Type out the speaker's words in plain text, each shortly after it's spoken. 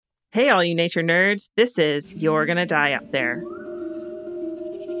Hey, all you nature nerds. This is You're Gonna Die Out There.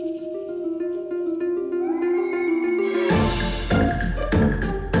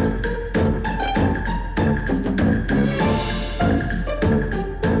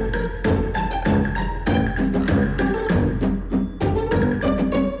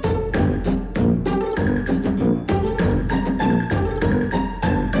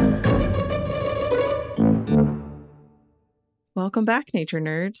 Welcome back, nature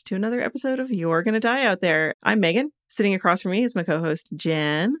nerds, to another episode of You're Gonna Die Out There. I'm Megan. Sitting across from me is my co-host,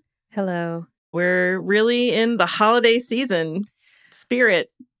 Jen. Hello. We're really in the holiday season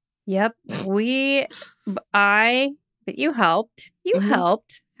spirit. Yep. You helped. You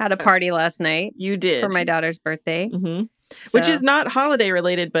helped. Had a party last night. You did. For my daughter's birthday. Mm-hmm. Which is not holiday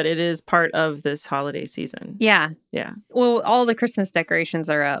related, but it is part of this holiday season. Yeah. Yeah. Well, all the Christmas decorations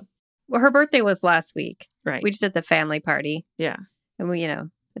are up. Well, her birthday was last week. Right. We just did the family party. Yeah. And we,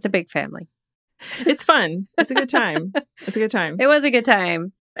 it's a big family. It's fun. It's a good time. It's a good time. It was a good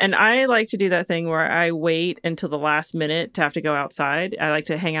time. And I like to do that thing where I wait until the last minute to have to go outside. I like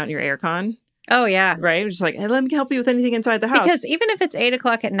to hang out in your aircon. Oh, yeah. Right? Just like, hey, let me help you with anything inside the house. Because even if it's 8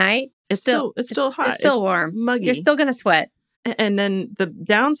 o'clock at night, it's still hot. It's still warm. Muggy. You're still going to sweat. And then the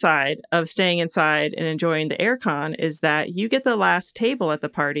downside of staying inside and enjoying the aircon is that you get the last table at the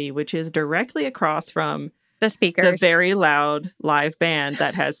party, which is directly across from the speakers. The very loud live band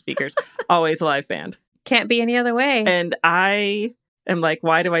that has speakers. Always a live band. Can't be any other way. And I am like,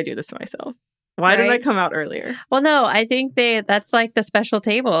 why do I do this to myself? Why didn't I come out earlier? Well, no, I think that's like the special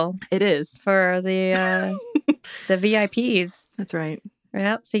table. It is. For the the VIPs. That's right.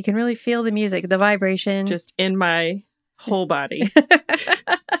 Yeah. So you can really feel the music, the vibration. Just in my whole body. Speaking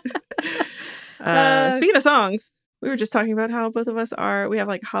of songs, we were just talking about how both of us we have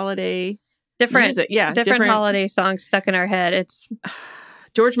like holiday music. Yeah. Different holiday songs stuck in our head. It's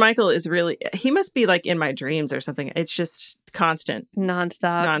George Michael is he must be like in my dreams or something. It's just constant.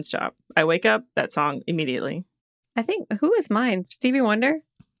 Nonstop. I wake up, that song immediately. I think, who is mine? Stevie Wonder?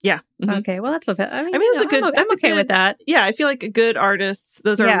 Yeah. Mm-hmm. Okay. Well, that's a bit. I mean that's a good. I'm okay with that. Yeah. I feel like good artists,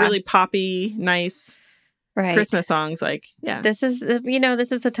 those are really poppy, nice Christmas songs. Like, yeah. This is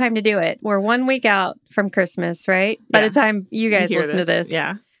the time to do it. We're 1 week out from Christmas, right? By the time you guys listen to this.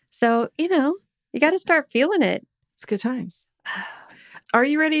 Yeah. So, you got to start feeling it. It's good times. Are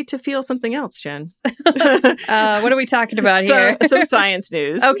you ready to feel something else, Jen? What are we talking about here? Some science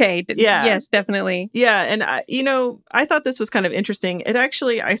news. Okay. Yeah. Yes, definitely. Yeah. And, I thought this was kind of interesting.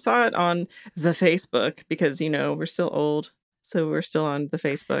 I saw it on the Facebook because, we're still old. So we're still on the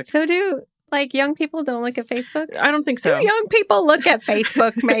Facebook. So do young people don't look at Facebook? I don't think so. Do young people look at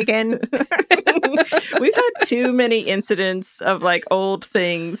Facebook, Megan? We've had too many incidents of old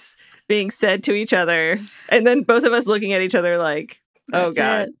things being said to each other. And then both of us looking at each other like, oh,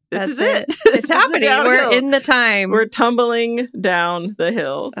 God, this is it. It's happening. We're in the time. We're tumbling down the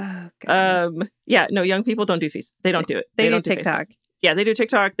hill. Oh, God. Young people don't do Facebook. They don't do it. They do TikTok. Yeah, they do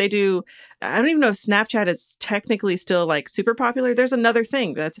TikTok. They do. I don't even know if Snapchat is technically still super popular. There's another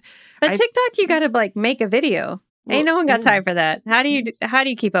thing But TikTok, you got to make a video. Well, ain't no one got time for that. How do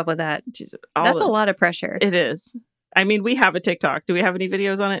you keep up with that? That's a lot of pressure. It is. I mean, we have a TikTok. Do we have any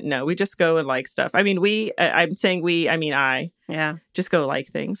videos on it? No, we just go and like stuff. I mean, I'm saying we, I mean, yeah, just go like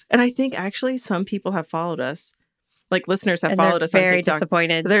things. And I think actually some people have followed us. Listeners have followed us on TikTok. Very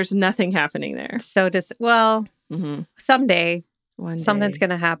disappointed. There's nothing happening there. So someday, one day, something's going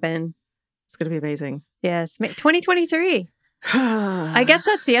to happen. It's going to be amazing. Yes. 2023. I guess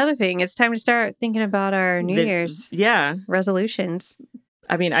that's the other thing. It's time to start thinking about our New Year's resolutions.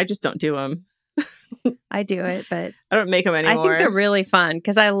 I mean, I just don't do them. I do it, but I don't make them anymore. I think they're really fun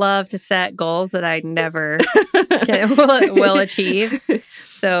because I love to set goals that I never will achieve.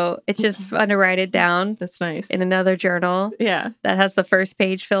 So it's just fun to write it down. That's nice. In another journal. Yeah. That has the first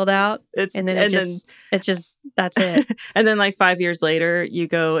page filled out. That's it. And then 5 years later, you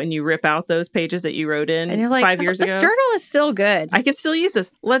go and you rip out those pages that you wrote in and you're like, 5 years ago. This journal is still good. I can still use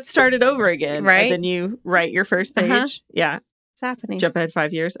this. Let's start it over again. Right. And then you write your first page. Uh-huh. Yeah. It's happening. Jump ahead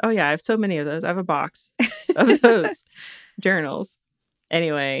 5 years. Oh, yeah. I have so many of those. I have a box of those journals.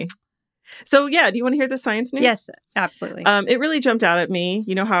 Anyway. So, do you want to hear the science news? Yes, absolutely. It really jumped out at me.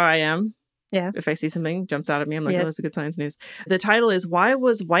 You know how I am. Yeah. If I see something jumps out at me, I'm like, oh, that's a good science news. The title is, Why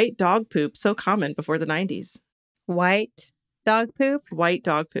Was White Dog Poop So Common Before the 90s? White dog poop? White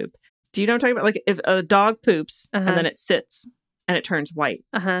dog poop. Do you know what I'm talking about? If a dog poops and then it sits and it turns white.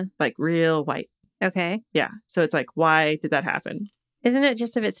 Real white. Okay. Yeah. So it's why did that happen? Isn't it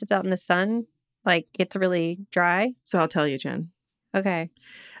just if it sits out in the sun, gets really dry? So I'll tell you, Jen. Okay.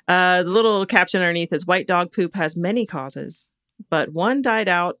 The little caption underneath is, white dog poop has many causes. but one died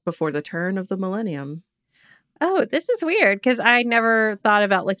out before the turn of the millennium. Oh, this is weird because I never thought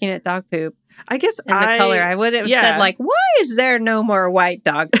about looking at dog poop I guess and the color. I would have said, like, why is there no more white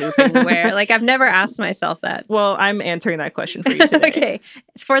dog poop anywhere? Like, I've never asked myself that. Well, I'm answering that question for you today. Okay.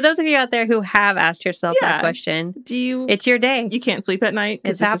 For those of you out there who have asked yourself that question, it's your day. You can't sleep at night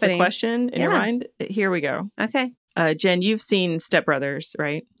because this is a question in your mind? Here we go. Okay. Jen, you've seen Step Brothers,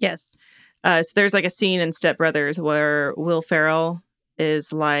 right? Yes. So there's like a scene in Step Brothers where Will Ferrell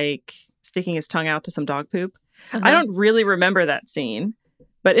is like sticking his tongue out to some dog poop. I don't really remember that scene,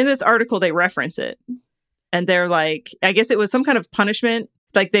 but in this article, they reference it. And they're like, I guess it was some kind of punishment,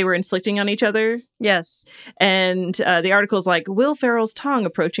 like they were inflicting on each other. Yes. And the article's like, Will Ferrell's tongue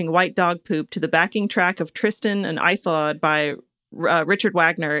approaching white dog poop to the backing track of Tristan and Isolde by Richard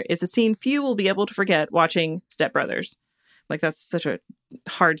Wagner is a scene few will be able to forget watching Step Brothers. Like, that's such a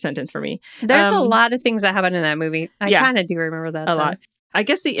hard sentence for me. There's a lot of things that happen in that movie. I kind of do remember that. A lot. I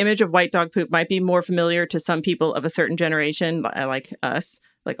guess the image of white dog poop might be more familiar to some people of a certain generation, like us,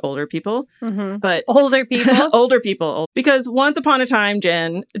 like older people. But older people? Older people. Because once upon a time,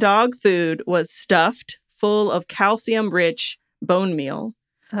 Jen, dog food was stuffed full of calcium-rich bone meal,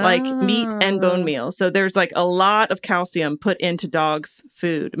 like meat and bone meal. So there's like a lot of calcium put into dogs'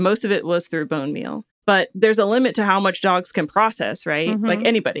 food. Most of it was through bone meal. But there's a limit to how much dogs can process, right? Like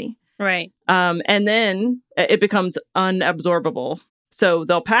anybody. Right. And then it becomes unabsorbable. So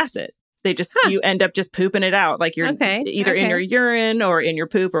they'll pass it. They just, you end up just pooping it out. Like you're either in your urine or in your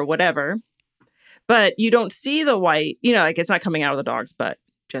poop or whatever. But you don't see the white, like it's not coming out of the dog's butt,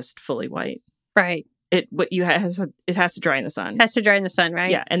 just fully white. Right. It has to dry in the sun. Has to dry in the sun, right?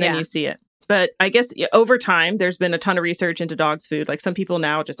 Yeah. And then you see it. But I guess over time, there's been a ton of research into dogs' food. Like some people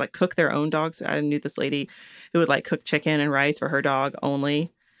now just like cook their own dogs. I knew this lady who would like cook chicken and rice for her dog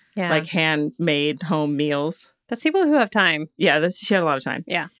only. Yeah. Like handmade home meals. That's people who have time. Yeah, she had a lot of time.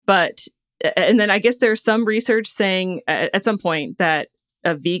 Yeah. But, and then I guess there's some research saying at some point that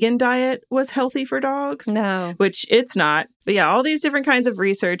a vegan diet was healthy for dogs. No. Which it's not. But yeah, all these different kinds of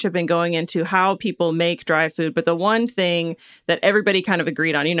research have been going into how people make dry food. But the one thing that everybody kind of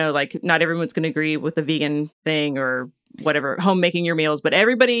agreed on, like not everyone's going to agree with the vegan thing or whatever, homemaking your meals, but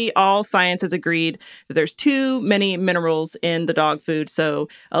all science has agreed that there's too many minerals in the dog food. So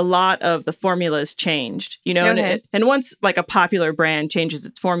a lot of the formulas changed, and once like a popular brand changes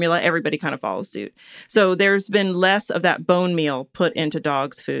its formula, everybody kind of follows suit. So there's been less of that bone meal put into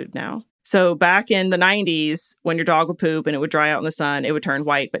dogs' food now. So back in the 90s, when your dog would poop and it would dry out in the sun, it would turn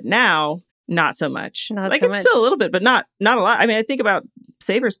white. But now, not so much. It's still a little bit, but not a lot. I mean, I think about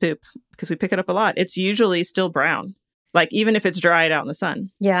Saber's poop because we pick it up a lot. It's usually still brown. Like, even if it's dried out in the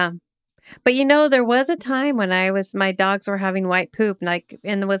sun. Yeah. But, there was a time when my dogs were having white poop, like,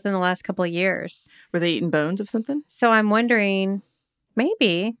 within the last couple of years. Were they eating bones of something? So I'm wondering,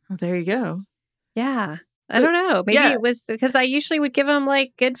 maybe. Oh, there you go. Yeah. So, I don't know. Maybe it was because I usually would give them,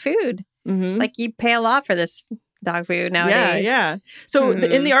 like, good food. Like, you pay a lot for this dog food nowadays. Yeah. So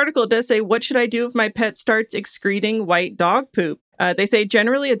in the article, it does say, what should I do if my pet starts excreting white dog poop? They say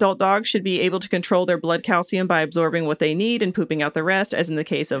generally adult dogs should be able to control their blood calcium by absorbing what they need and pooping out the rest, as in the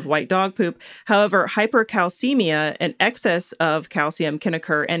case of white dog poop. However, hypercalcemia, an excess of calcium, can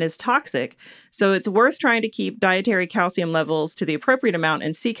occur and is toxic. So it's worth trying to keep dietary calcium levels to the appropriate amount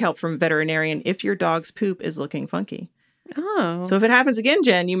and seek help from a veterinarian if your dog's poop is looking funky. Oh. So if it happens again,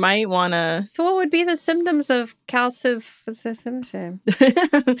 Jen, you might want to... So what would be the symptoms of calcium? The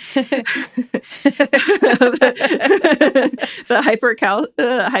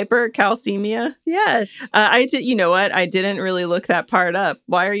hypercalcemia? Yes. You know what? I didn't really look that part up.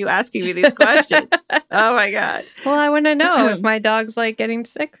 Why are you asking me these questions? Oh, my God. Well, I want to know if my dog's like getting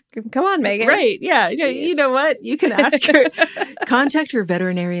sick. Come on, Megan. Right. Yeah. Jeez. You know what? You can contact your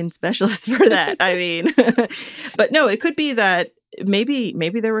veterinarian specialist for that. I mean, but no, it could be that maybe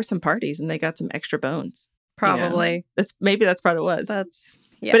there were some parties and they got some extra bones. Probably. That's part of it was.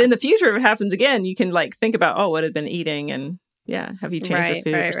 Yeah. But in the future, if it happens again, you can like think about, what had been eating and have you changed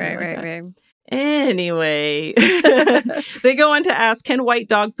your food? Right. Anyway, they go on to ask, can white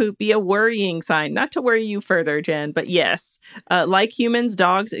dog poop be a worrying sign? Not to worry you further, Jen, but yes. Like humans,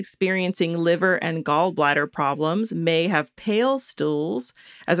 dogs experiencing liver and gallbladder problems may have pale stools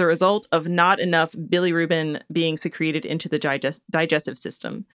as a result of not enough bilirubin being secreted into the digestive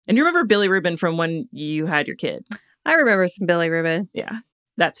system. And you remember bilirubin from when you had your kid? I remember some bilirubin. Yeah,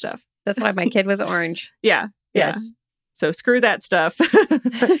 that stuff. That's why my kid was orange. Yeah. So screw that stuff.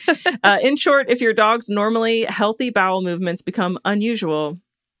 In short, if your dog's normally healthy bowel movements become unusual,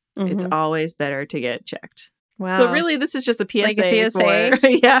 it's always better to get checked. Wow. So really, this is just a PSA, like a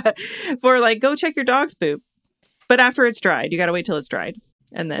PSA? for like, go check your dog's poop. But after it's dried, you got to wait till it's dried.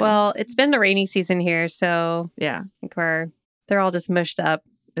 And then, Well, it's been the rainy season here, so yeah, I think they're all just mushed up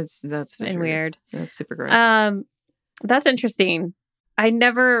that's the and truth. weird. That's super gross. That's interesting. I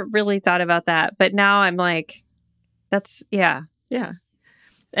never really thought about that, but now I'm like, that's Yeah.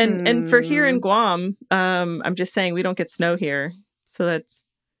 And for here in Guam, I'm just saying we don't get snow here. So that's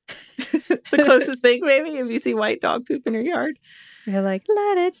the closest thing, maybe, if you see white dog poop in your yard. You're like,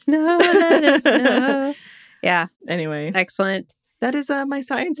 let it snow, let it snow. Yeah. Anyway. Excellent. That is my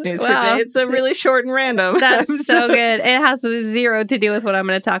science news for Wow. today. It's a really short and random. That's so good. It has zero to do with what I'm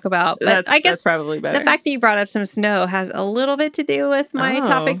going to talk about. But I guess that's probably better. the fact that you brought up some snow has a little bit to do with my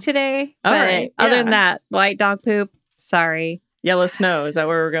topic today. All But right. other Yeah. than that, white dog poop, sorry. Yellow snow. Is that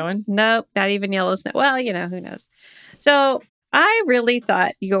where we're going? Nope, not even yellow snow. Well, who knows. So I really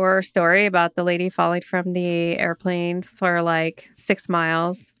thought your story about the lady falling from the airplane for like 6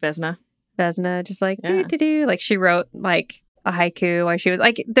 miles, Vesna. just like, Yeah. do. Like she wrote like a haiku while she was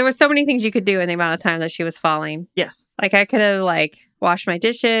like, there were so many things you could do in the amount of time that she was falling. Yes. Like I could have like washed my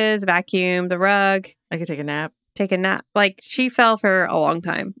dishes, vacuumed the rug, I could take a nap. take a nap. Like she fell for a long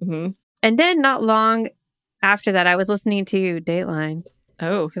time. Mm-hmm. And then not long after that, I was listening to Dateline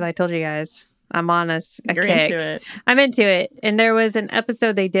Oh, because I told you guys I'm on a you're kick. into it. I'm into it. And there was an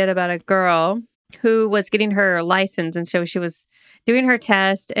episode they did about a girl who was getting her license. And so she was doing her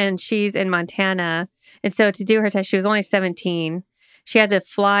test and she's in Montana. And so to do her test, she was only 17. She had to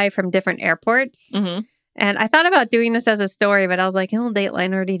fly from different airports. Mm-hmm. And I thought about doing this as a story, but I was like,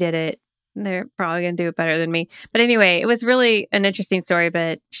 Dateline already did it. They're probably going to do it better than me. But anyway, it was really an interesting story,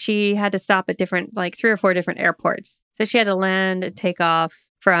 but she had to stop at different, like 3 or 4 different airports. So she had to land and take off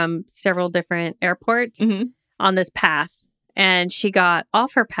from several different airports on this path. And she got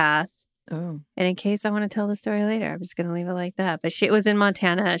off her path. Oh. And in case I want to tell the story later, I'm just going to leave it like that. But it was in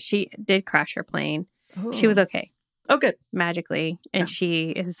Montana. She did crash her plane. Oh. She was okay. Oh, good. Magically. And Yeah. she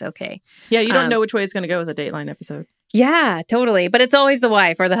is okay. Yeah, you don't know which way it's going to go with a Dateline episode. Yeah, totally. But it's always the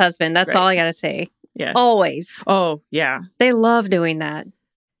wife or the husband. That's Right. all I got to say. Yes. Always. Oh, yeah. They love doing that.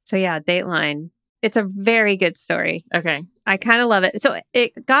 So yeah, Dateline. It's a very good story. Okay. I kind of love it. So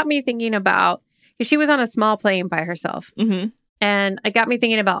it got me thinking about, because she was on a small plane by herself. Mm-hmm. And it got me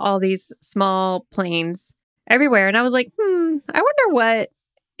thinking about all these small planes everywhere. And I was like, I wonder what,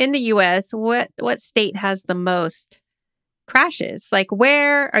 in the U.S., what state has the most crashes? Like,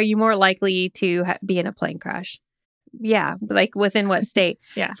 where are you more likely to be in a plane crash? Yeah, like within what state?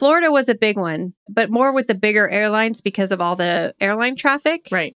 Yeah. Florida was a big one, but more with the bigger airlines because of all the airline traffic.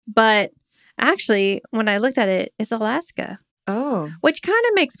 Right. But actually, when I looked at it, it's Alaska, Oh, which kind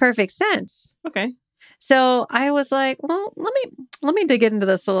of makes perfect sense. okay. So I was like, well, let me dig into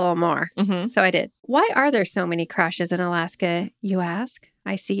this a little more. Mm-hmm. So I did. Why are there so many crashes in Alaska, you ask?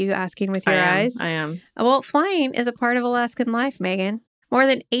 I see you asking with your eyes. I am. Well, flying is a part of Alaskan life, Megan. More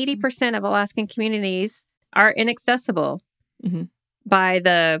than 80% of Alaskan communities are inaccessible by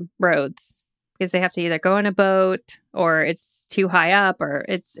the roads because they have to either go in a boat or it's too high up or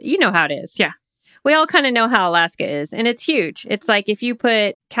it's, you know how it is. Yeah. We all kind of know how Alaska is, and it's huge. It's like if you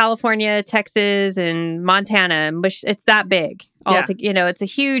put California, Texas, and Montana, it's that big. It's a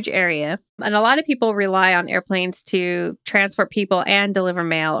huge area. And a lot of people rely on airplanes to transport people and deliver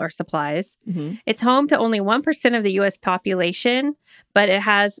mail or supplies. Mm-hmm. It's home to only 1% of the U.S. population, but it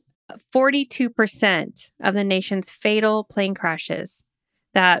has 42% of the nation's fatal plane crashes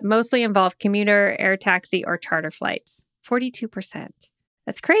that mostly involve commuter, air taxi, or charter flights. 42%.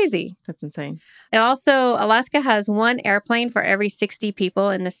 That's crazy. That's insane. And also, Alaska has 1 airplane for every 60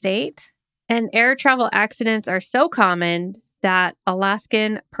 people in the state. And air travel accidents are so common that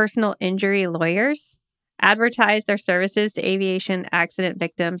Alaskan personal injury lawyers advertise their services to aviation accident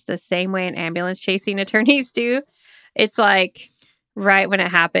victims the same way an ambulance chasing attorneys do. It's like right when it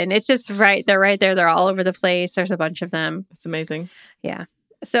happened. It's just right. They're right there. They're all over the place. There's a bunch of them. It's amazing. Yeah.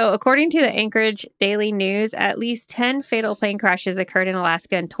 So according to the Anchorage Daily News, at least 10 fatal plane crashes occurred in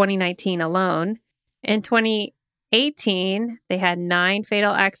Alaska in 2019 alone. In 2018, they had 9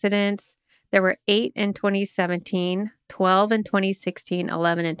 fatal accidents. There were 8 in 2017, 12 in 2016,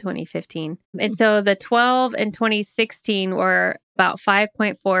 11 in 2015. And so the 12 in 2016 were about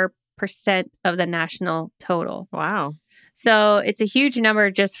 5.4% of the national total. Wow. So it's a huge number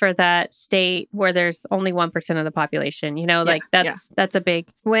just for that state where there's only 1% of the population, that's a big,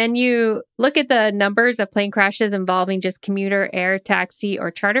 when you look at the numbers of plane crashes involving just commuter, air, taxi, or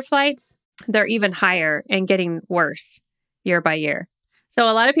charter flights, they're even higher and getting worse year by year. So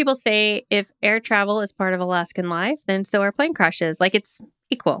a lot of people say if air travel is part of Alaskan life, then so are plane crashes. Like it's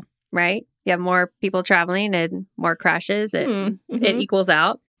equal, right? You have more people traveling and more crashes. It equals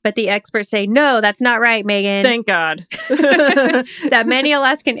out. But the experts say, no, that's not right, Megan. Thank God. That many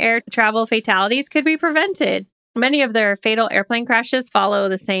Alaskan air travel fatalities could be prevented. Many of their fatal airplane crashes follow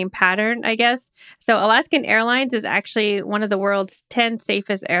the same pattern, I guess. So Alaskan Airlines is actually one of the world's 10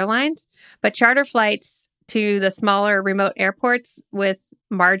 safest airlines, but charter flights to the smaller remote airports with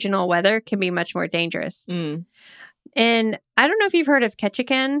marginal weather can be much more dangerous. Mm, And I don't know if you've heard of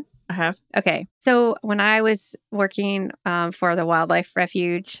Ketchikan. I have. Okay. So when I was working for the wildlife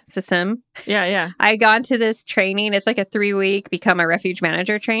refuge system, Yeah. I got to this training. It's like a 3-week become a refuge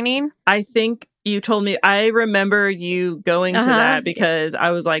manager training. I think you told me. I remember you going to that because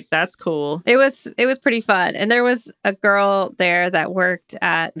I was like, that's cool. It was pretty fun. And there was a girl there that worked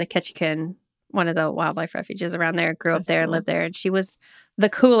at the Ketchikan, one of the wildlife refuges around there, grew up there and lived there. And she was the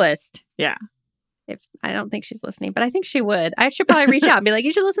coolest. Yeah. If I don't think she's listening, but I think she would. I should probably reach out and be like,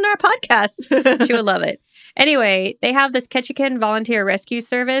 you should listen to our podcast. She would love it. Anyway, they have this Ketchikan Volunteer Rescue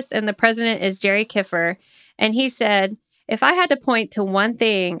Service, and the president is Jerry Kiffer. And he said, if I had to point to one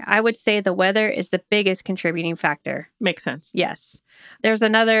thing, I would say the weather is the biggest contributing factor. Makes sense. Yes. There's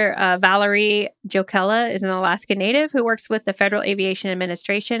another, Valerie Jokela is an Alaska native who works with the Federal Aviation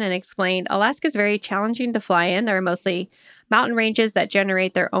Administration and explained Alaska is very challenging to fly in. There are mostly mountain ranges that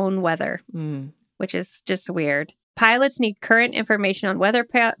generate their own weather. Which is just weird. Pilots need current information on weather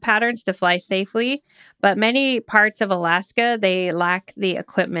patterns to fly safely, but many parts of Alaska, they lack the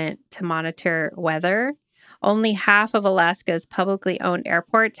equipment to monitor weather. Only half of Alaska's publicly owned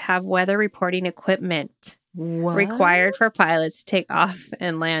airports have weather reporting equipment required for pilots to take off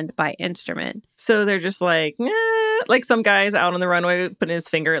and land by instrument. So they're just like, like some guys out on the runway putting his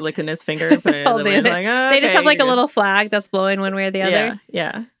finger, licking his finger, putting it in the wind. Like, they just have like a little flag that's blowing one way or the other.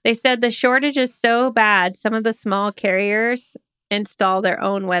 Yeah. They said the shortage is so bad, some of the small carriers install their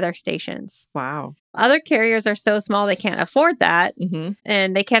own weather stations. Wow. Other carriers are so small they can't afford that, Mm-hmm.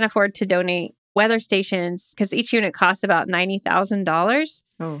 and they can't afford to donate weather stations because each unit costs about $90,000.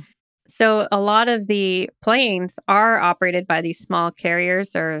 Oh. So a lot of the planes are operated by these small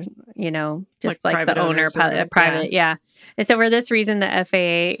carriers or, just like the owner, private. Yeah. And so for this reason, the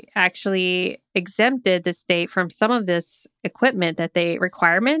FAA actually exempted the state from some of this equipment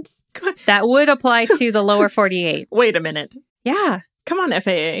requirements that would apply to the lower 48. Wait a minute. Yeah. Come on,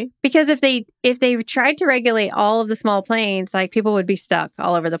 FAA. Because if they tried to regulate all of the small planes, like people would be stuck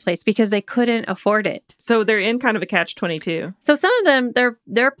all over the place because they couldn't afford it. So they're in kind of a catch-22. So some of them,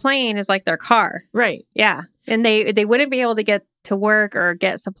 their plane is like their car. Right. Yeah. And they wouldn't be able to get to work or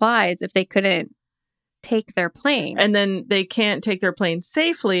get supplies if they couldn't take their plane. And then they can't take their plane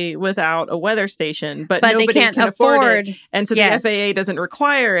safely without a weather station, but nobody they can't can afford it. afford. And so the FAA doesn't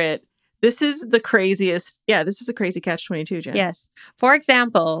require it. This is the craziest. Yeah, this is a crazy catch-22, Jen. Yes. For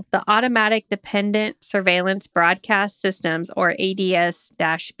example, the Automatic Dependent Surveillance Broadcast Systems, or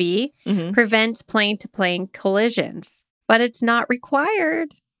ADS-B, prevents plane-to-plane collisions, but it's not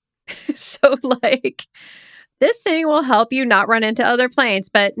required. So, this thing will help you not run into other planes,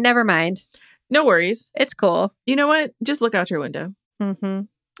 but never mind. No worries. It's cool. You know what? Just look out your window. Mm-hmm.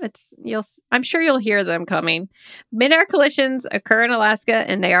 I'm sure you'll hear them coming. Mid-air collisions occur in Alaska,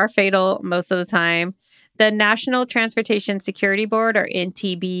 and they are fatal most of the time. The National Transportation Security Board, or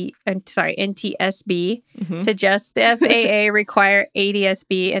NTSB, suggests the FAA require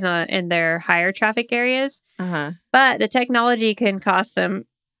ADS-B in their higher traffic areas. But the technology can cost them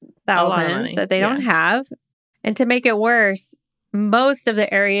thousands that they don't have. And to make it worse, most of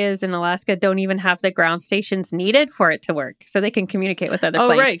the areas in Alaska don't even have the ground stations needed for it to work, so they can communicate with other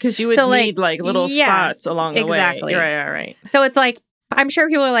planes. Oh, right, because you would need little spots along the way. Exactly. Right. So it's like, I'm sure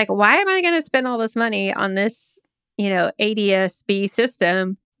people are like, why am I going to spend all this money on this, ADS-B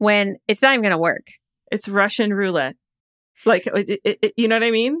system when it's not even going to work? It's Russian roulette. You know what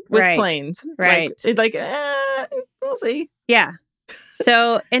I mean? With planes. Right. We'll see. Yeah.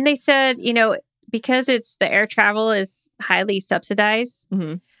 So, and they said, because the air travel is highly subsidized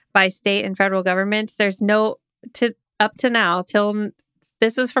by state and federal governments, there's up to now, till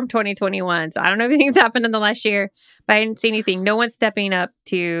this is from 2021. So I don't know if anything's happened in the last year, but I didn't see anything. No one's stepping up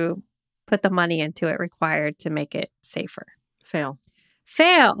to put the money into it required to make it safer. Fail.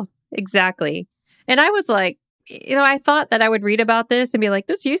 Exactly. And I was like, I thought that I would read about this and be like,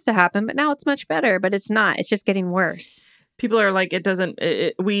 this used to happen, but now it's much better. But it's not. It's just getting worse. People are like,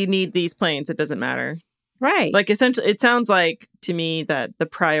 we need these planes. It doesn't matter. Right. Essentially, it sounds like to me that the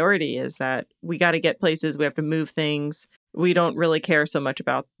priority is that we got to get places. We have to move things. We don't really care so much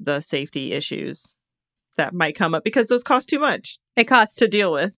about the safety issues that might come up because those cost too much. It costs to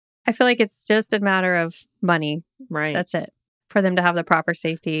deal with. I feel like it's just a matter of money. Right. That's it. For them to have the proper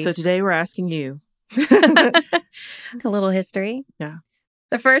safety. So today we're asking you. A little history. Yeah.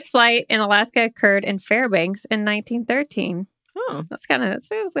 The first flight in Alaska occurred in Fairbanks in 1913. Oh, That's going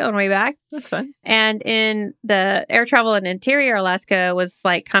way back. that's fun. And in the air travel in interior Alaska was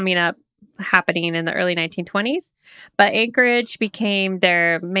like happening in the early 1920s. But Anchorage became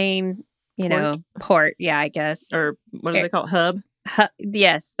their main, port. Yeah, I guess. Or what do they call it? Hub?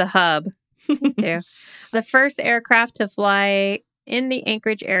 Yes, the hub. Thank you. The first aircraft to fly in the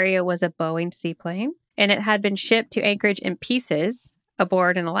Anchorage area was a Boeing seaplane, and it had been shipped to Anchorage in pieces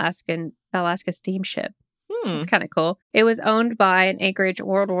aboard an Alaska steamship. It's kind of cool. It was owned by an Anchorage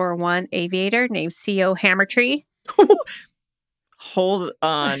World War I aviator named C.O. Hammertree. Hold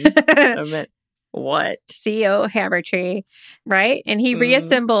on a minute. What? C.O. Hammertree, right? And he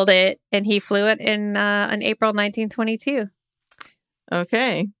reassembled it, and he flew it in April 1922.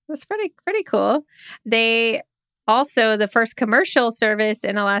 Okay. That's pretty cool. They also, the first commercial service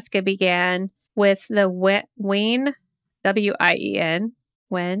in Alaska began with the Wien, W-I-E-N,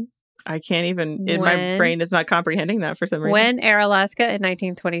 Wien. I can't even, my brain is not comprehending that for some reason. Wien Air Alaska in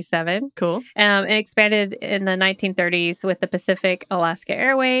 1927. Cool. It expanded in the 1930s with the Pacific Alaska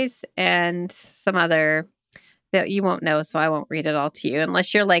Airways and some other that you won't know, so I won't read it all to you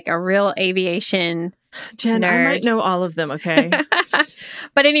unless you're like a real aviation Jen, nerd. I might know all of them, okay?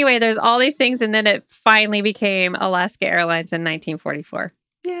 But anyway, there's all these things, and then it finally became Alaska Airlines in 1944.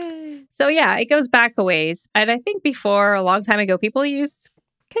 Yay. So yeah, it goes back a ways. And I think before, a long time ago, people used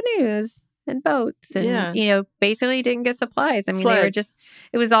canoes and boats and, basically didn't get supplies. I mean, they were just,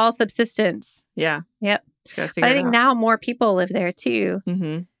 it was all subsistence. Yeah. Yep. But I think now more people live there too.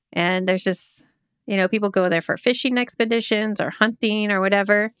 Mm-hmm. And there's just, people go there for fishing expeditions or hunting or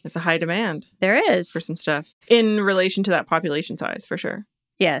whatever. There's a high demand. There is. For some stuff in relation to that population size, for sure.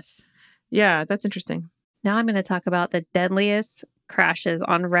 Yes. Yeah, that's interesting. Now I'm going to talk about the deadliest crashes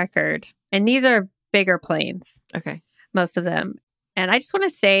on record. And these are bigger planes. Okay. Most of them. And I just want to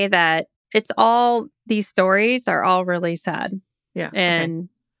say that these stories are all really sad. Yeah. And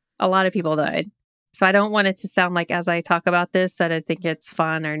a lot of people died. So I don't want it to sound like as I talk about this that I think it's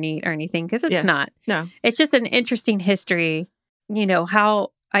fun or neat or anything, because it's not. No. It's just an interesting history,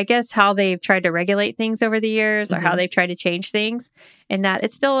 how they've tried to regulate things over the years or how they've tried to change things, and that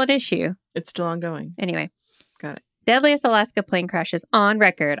it's still an issue. It's still ongoing. Anyway. Got it. Deadliest Alaska plane crashes on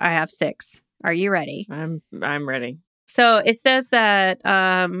record. I have 6. Are you ready? I'm ready. So it says that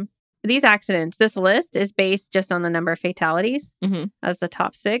these accidents, this list is based just on the number of fatalities as the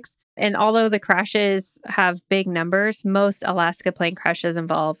top 6. And although the crashes have big numbers, most Alaska plane crashes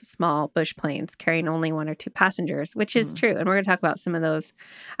involve small bush planes carrying only 1 or 2 passengers, which is true. And we're going to talk about some of those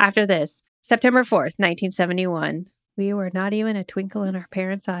after this. September 4th, 1971. We were not even a twinkle in our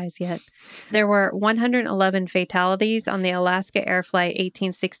parents' eyes yet. There were 111 fatalities on the Alaska Air Flight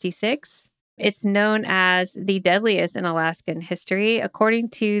 1866. It's known as the deadliest in Alaskan history. According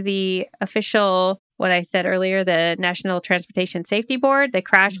to the official, what I said earlier, the National Transportation Safety Board, the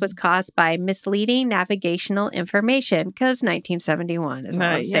crash was caused by misleading navigational information, because 1971 is what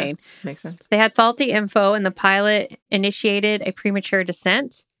I'm saying. Makes sense. They had faulty info, and the pilot initiated a premature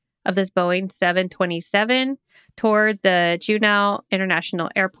descent of this Boeing 727 toward the Juneau International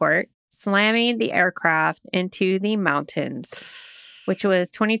Airport, slamming the aircraft into the mountains, which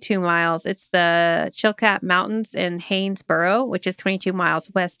was 22 miles. It's the Chilkat Mountains in Haynesboro, which is 22 miles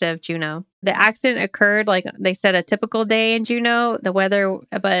west of Juneau. The accident occurred, like they said, a typical day in Juneau.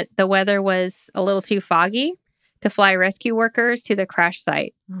 But the weather was a little too foggy to fly rescue workers to the crash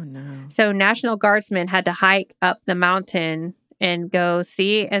site. Oh, no. So National Guardsmen had to hike up the mountain and go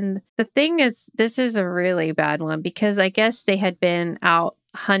see. And the thing is, this is a really bad one, because I guess they had been out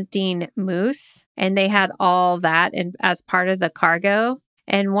hunting moose, and they had all that as part of the cargo.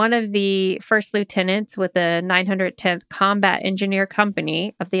 And one of the first lieutenants with the 910th Combat Engineer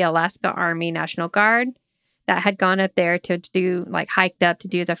Company of the Alaska Army National Guard that had gone up there to hiked up to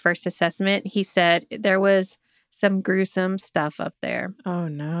do the first assessment, he said there was some gruesome stuff up there. Oh,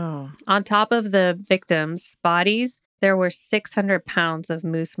 no. On top of the victims' bodies, there were 600 pounds of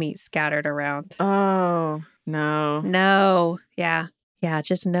moose meat scattered around. Oh, no. No. Yeah. Yeah.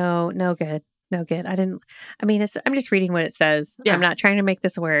 Just no good. No good. I'm just reading what it says. Yeah. I'm not trying to make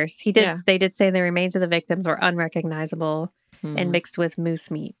this worse. They did say the remains of the victims were unrecognizable and mixed with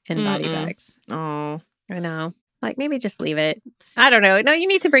moose meat in body bags. Oh. I know. Maybe just leave it. I don't know. No, you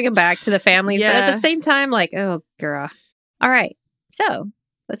need to bring them back to the families. Yeah. But at the same time, oh, girl. All right. So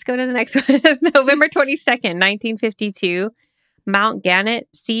let's go to the next one. November 22nd, 1952. Mount Gannett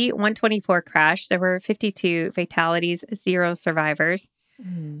C-124 crash. There were 52 fatalities, 0 survivors.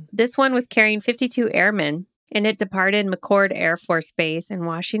 This one was carrying 52 airmen, and it departed McChord Air Force Base in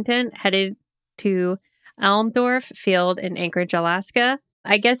Washington, headed to Elmdorf Field in Anchorage, Alaska.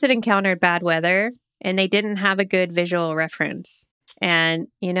 I guess it encountered bad weather and they didn't have a good visual reference. And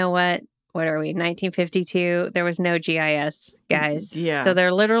you know what? What are we? 1952. There was no GIS, guys. Yeah. So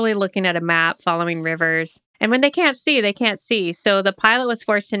they're literally looking at a map, following rivers. And when they can't see, they can't see. So the pilot was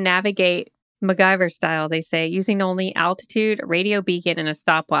forced to navigate MacGyver style, they say, using only altitude, a radio beacon, and a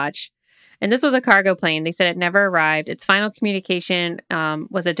stopwatch. And this was a cargo plane. They said it never arrived. Its final communication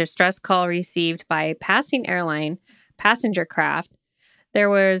was a distress call received by a passing airline passenger craft. There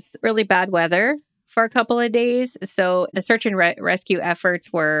was really bad weather for a couple of days. So the search and rescue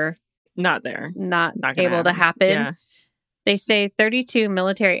efforts were not there. Not able to happen. Yeah. They say 32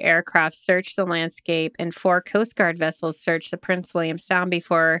 military aircraft searched the landscape and 4 Coast Guard vessels searched the Prince William Sound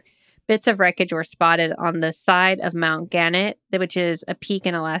before bits of wreckage were spotted on the side of Mount Gannett, which is a peak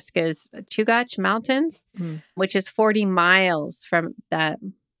in Alaska's Chugach Mountains, which is 40 miles from that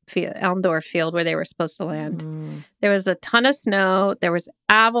Elmdorf field where they were supposed to land. There was a ton of snow. There was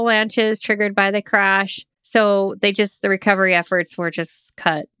avalanches triggered by the crash. So the recovery efforts were just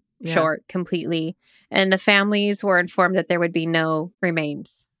cut short completely. And the families were informed that there would be no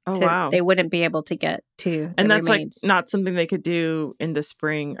remains. Oh, wow. They wouldn't be able to get to and that's remains. Like not something they could do in the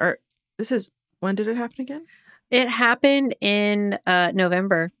spring. Or when did it happen again? It happened in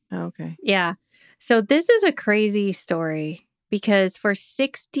November. Oh, okay. Yeah. So this is a crazy story because for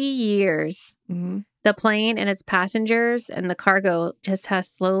 60 years, the plane and its passengers and the cargo just has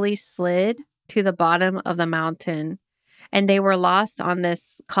slowly slid to the bottom of the mountain. And they were lost on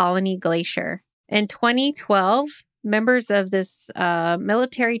this Colony Glacier. In 2012, members of this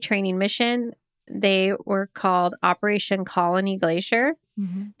military training mission, they were called Operation Colony Glacier.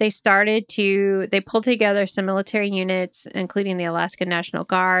 They pulled together some military units, including the Alaska National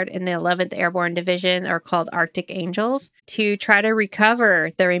Guard and the 11th Airborne Division, are called Arctic Angels, to try to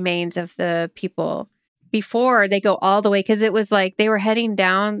recover the remains of the people before they go all the way. Because it was like they were heading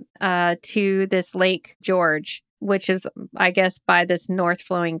down to this Lake George, which is, I guess, by this north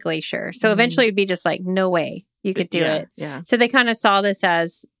flowing glacier. So eventually it'd be just like, no way you could do it. Yeah. So they kind of saw this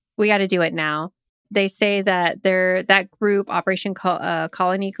as, we got to do it now. They say that that group, Operation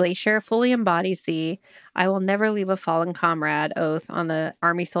Colony Glacier, fully embodies the "I will never leave a fallen comrade" oath on the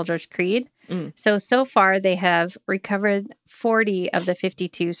Army Soldier's Creed. So far, they have recovered 40 of the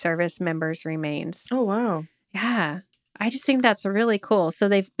 52 service members' remains. Oh, wow. Yeah. I just think that's really cool. So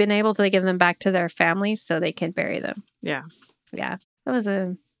they've been able to give them back to their families so they can bury them. Yeah. Yeah. I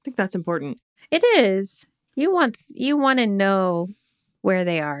think that's important. It is. You want to know where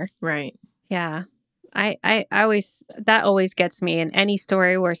they are. Right. Yeah. I always, that always gets me in any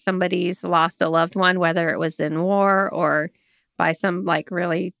story where somebody's lost a loved one, whether it was in war or by some like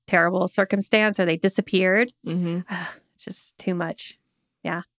really terrible circumstance or they disappeared. Just too much.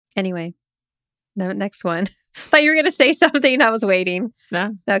 Yeah. Anyway, no, next one. Thought you were going to say something. I was waiting.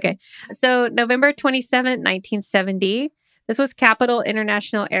 No. Okay. So November 27th, 1970, this was Capital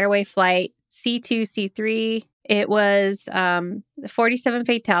International Airway Flight C2C3. It was 47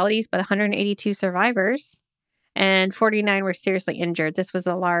 fatalities, but 182 survivors, and 49 were seriously injured. This was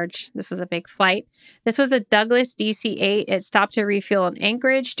a big flight. This was a Douglas DC-8. It stopped to refuel in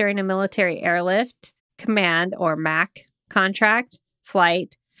Anchorage during a military airlift command, or MAC, contract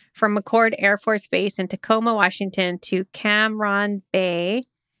flight from McChord Air Force Base in Tacoma, Washington to Cam Ranh Bay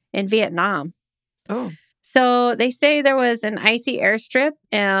in Vietnam. Oh. So they say there was an icy airstrip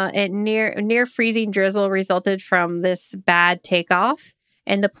and near freezing drizzle resulted from this bad takeoff,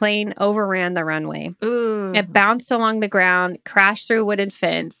 and the plane overran the runway. Ugh. It bounced along the ground, crashed through a wooden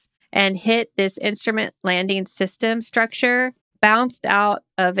fence, and hit this instrument landing system structure, bounced out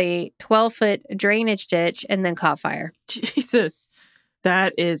of a 12-foot drainage ditch, and then caught fire. Jesus.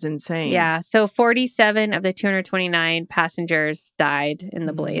 That is insane. Yeah. So 47 of the 229 passengers died in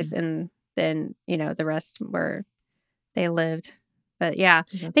the blaze, and then, the rest they lived. But yeah,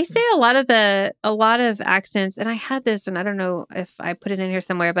 they say a lot of accidents, and I had this, and I don't know if I put it in here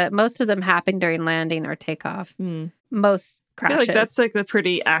somewhere, but most of them happen during landing or takeoff. Most crashes. I feel like that's like the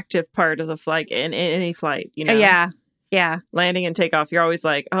pretty active part of the flight in any flight, Yeah. Landing and takeoff, you're always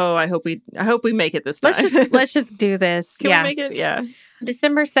like, oh, I hope we make it this time. Let's just do this. Can we make it? Yeah.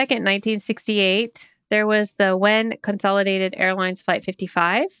 December 2nd, 1968, there was the WEN Consolidated Airlines Flight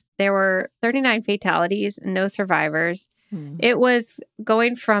 55. There were 39 fatalities, no survivors. It was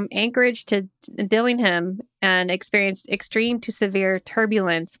going from Anchorage to Dillingham and experienced extreme to severe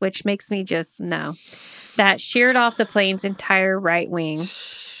turbulence, which makes me just know. That sheared off the plane's entire right wing,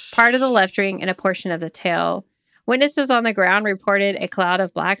 part of the left wing, and a portion of the tail. Witnesses on the ground reported a cloud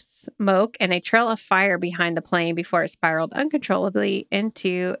of black smoke and a trail of fire behind the plane before it spiraled uncontrollably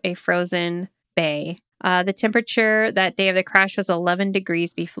into a frozen bay. The temperature that day of the crash was 11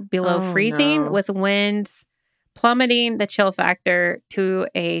 degrees below freezing, no. with winds plummeting the chill factor to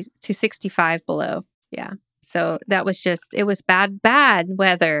 65 below. Yeah. So that was it was bad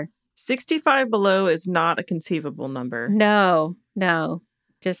weather. 65 below is not a conceivable number. No,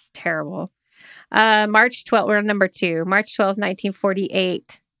 just terrible. March 12th, we're on number 2. March 12th,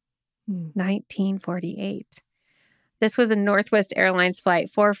 1948. 1948. This was a Northwest Airlines flight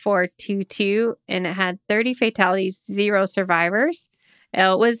 4422, and it had 30 fatalities, 0 survivors.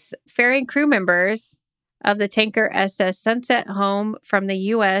 It was ferrying crew members of the tanker SS Sunset home from the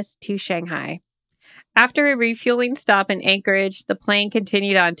U.S. to Shanghai. After a refueling stop in Anchorage, the plane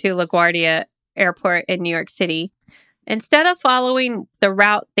continued on to LaGuardia Airport in New York City. Instead of following the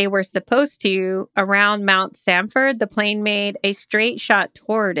route they were supposed to around Mount Sanford, the plane made a straight shot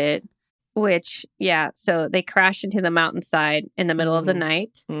toward it, so they crashed into the mountainside in the middle of the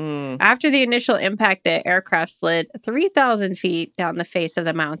night. After the initial impact, the aircraft slid 3,000 feet down the face of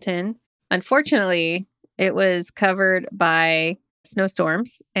the mountain. Unfortunately, it was covered by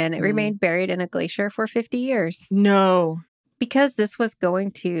snowstorms, and it remained buried in a glacier for 50 years. No. Because this was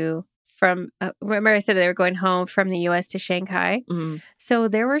going to remember I said they were going home from the U.S. to Shanghai. So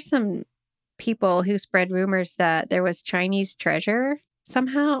there were some people who spread rumors that there was Chinese treasure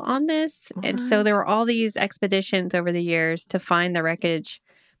somehow on this. What? And so there were all these expeditions over the years to find the wreckage,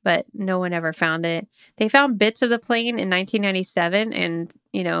 but no one ever found it. They found bits of the plane in 1997 and,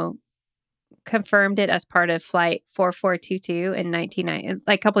 confirmed it as part of Flight 4422 in 1990.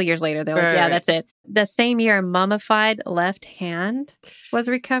 Like a couple years later, they're like, that's it. The same year, a mummified left hand was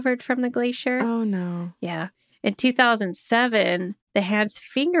recovered from the glacier. Oh, no. Yeah. In 2007, the hand's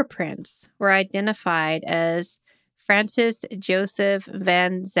fingerprints were identified as Francis Joseph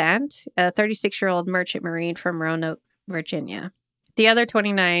Van Zandt, a 36-year-old merchant marine from Roanoke, Virginia. The other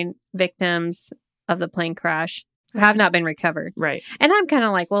 29 victims of the plane crash have not been recovered. Right. And I'm kind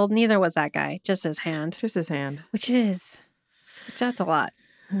of like, well, neither was that guy, just his hand. Just his hand. That's a lot.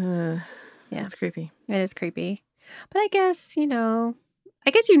 Yeah. It's creepy. It is creepy. But I guess, you know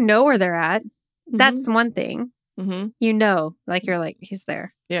where they're at. That's one thing. Like you're like, he's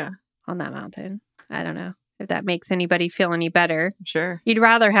there. Yeah. On that mountain. I don't know if that makes anybody feel any better. Sure. You'd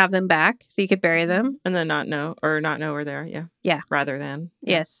rather have them back so you could bury them. And then not know where they are. Yeah. Yeah. Rather than.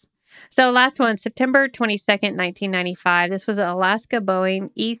 Yeah. Yes. So last one, September 22nd, 1995. This was an Alaska Boeing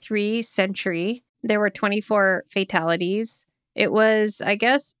E-3 Century. There were 24 fatalities. It was, I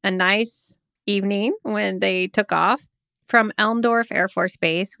guess, a nice evening when they took off from Elmdorf Air Force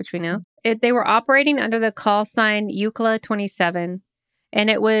Base, which we know. They were operating under the call sign UCLA 27, and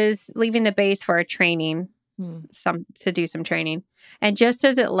it was leaving the base for a training, to do some training. And just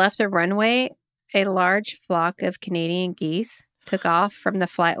as it left the runway, a large flock of Canadian geese took off from the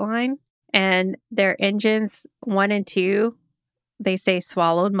flight line, and their engines 1 and 2, they say,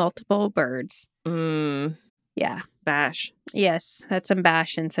 swallowed multiple birds. Yeah. Bash. Yes, that's some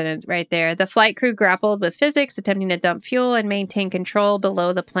bash incident right there. The flight crew grappled with physics, attempting to dump fuel and maintain control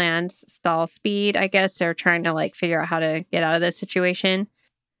below the planned stall speed. I guess they're trying to figure out how to get out of this situation.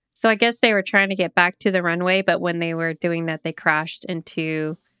 So I guess they were trying to get back to the runway, but when they were doing that, they crashed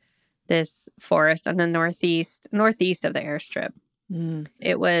into this forest on the northeast of the airstrip.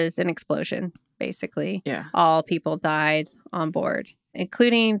 It was an explosion, basically. Yeah. All people died on board,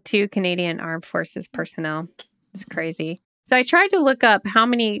 including 2 Canadian Armed Forces personnel. It's crazy. So I tried to look up how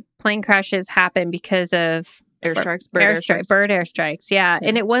many plane crashes happen because of airstrikes, bird airstrikes. Yeah.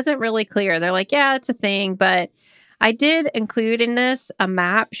 And it wasn't really clear. They're like, yeah, it's a thing. But I did include in this a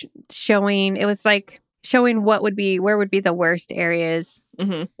map showing where would be the worst areas.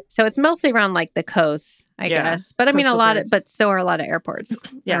 So it's mostly around the coasts, I guess. But I mean, so are a lot of airports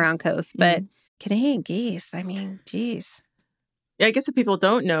around coast. But Canadian geese, I mean, geez. Yeah, I guess if people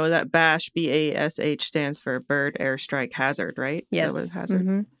don't know that BASH, BASH, stands for Bird Airstrike Hazard, right? Yes. So it was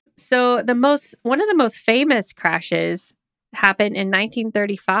hazard. So one of the most famous crashes happened in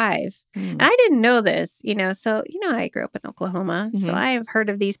 1935. And I didn't know this, so, I grew up in Oklahoma. So I have heard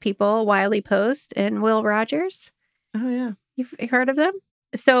of these people, Wiley Post and Will Rogers. Oh, yeah. You've heard of them?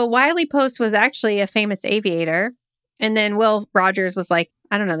 So Wiley Post was actually a famous aviator. And then Will Rogers was I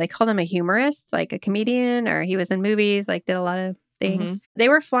don't know, they called him a humorist, a comedian, or he was in movies, did a lot of things. They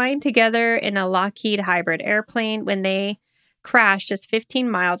were flying together in a Lockheed hybrid airplane when they crashed just 15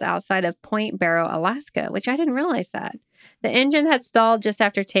 miles outside of Point Barrow, Alaska, which I didn't realize that. The engine had stalled just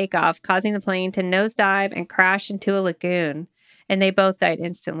after takeoff, causing the plane to nosedive and crash into a lagoon. And they both died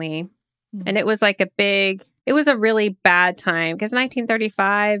instantly. And it was it was a really bad time because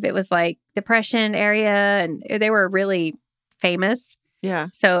 1935, it was Depression area and they were really famous. Yeah.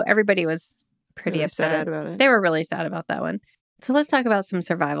 So everybody was pretty Really upset. sad about it. They were really sad about that one. So let's talk about some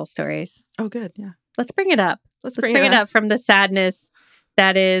survival stories. Oh, good. Yeah. Let's bring it up. Let's bring it up from the sadness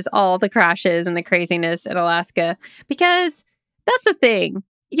that is all the crashes and the craziness in Alaska. Because that's the thing.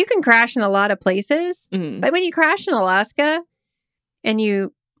 You can crash in a lot of places, but when you crash in Alaska and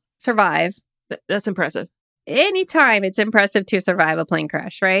you survive, that's impressive. Anytime it's impressive to survive a plane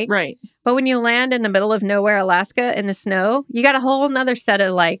crash, right? Right. But when you land in the middle of nowhere, Alaska, in the snow, you got a whole nother set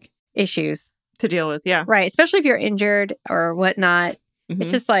of like issues to deal with. Yeah. Right. Especially if you're injured or whatnot. It's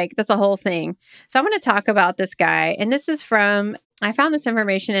just like, that's a whole thing. So I'm going to talk about this guy. And this is I found this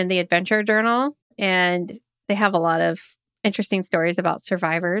information in the Adventure Journal, and they have a lot of interesting stories about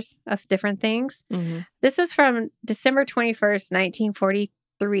survivors of different things. This is from December 21st,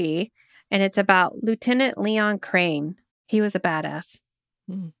 1943. And it's about Lieutenant Leon Crane. He was a badass,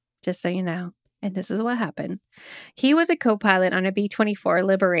 just so you know. And this is what happened. He was a co-pilot on a B-24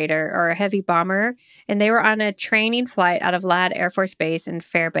 Liberator, or a heavy bomber, and they were on a training flight out of Ladd Air Force Base in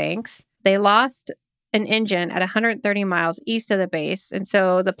Fairbanks. They lost an engine at 130 miles east of the base, and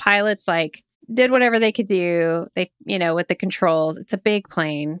so the pilots did whatever they could do. They, with the controls. It's a big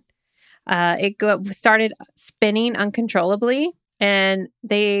plane. It started spinning uncontrollably, and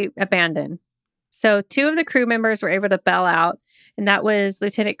they abandoned. So 2 of the crew members were able to bail out, and that was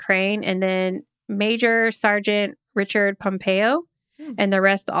Lieutenant Crane and then Major Sergeant Richard Pompeo, and the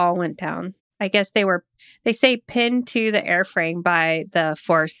rest all went down. I guess they say pinned to the airframe by the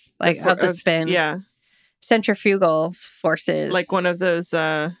force, of the spin. Yeah. Centrifugal forces. Like one of those,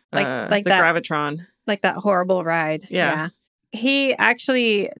 the Gravitron. Like that horrible ride. Yeah. He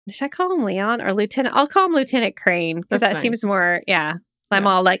actually, should I call him Leon or Lieutenant? I'll call him Lieutenant Crane because that seems more, I'm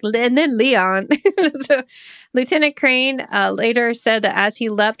all like, and then Leon. So, Lieutenant Crane later said that as he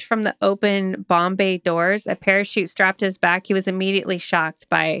leapt from the open bomb bay doors, a parachute strapped to his back. He was immediately shocked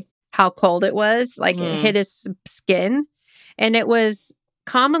by how cold it was. It hit his skin. And it was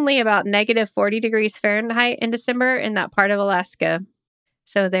commonly about negative 40 degrees Fahrenheit in December in that part of Alaska.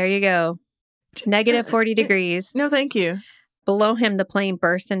 So there you go. Negative 40 degrees. No, thank you. Below him, the plane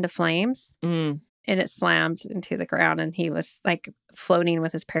burst into flames. And it slammed into the ground, and he was floating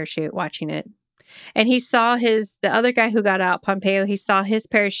with his parachute watching it. And he saw the other guy who got out, Pompeo, he saw his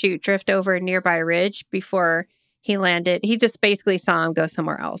parachute drift over a nearby ridge before he landed. He just basically saw him go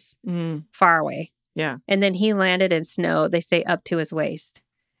somewhere else, far away. Yeah. And then he landed in snow, they say up to his waist.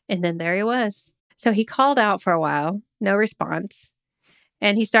 And then there he was. So he called out for a while, no response.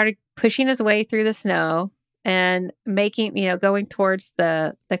 And he started pushing his way through the snow and going towards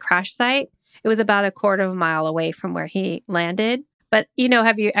the crash site. It was about a quarter of a mile away from where he landed. But,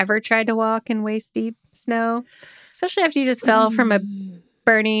 have you ever tried to walk in waist-deep snow? Especially after you just fell from a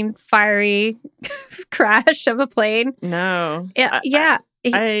burning, fiery crash of a plane? No. Yeah.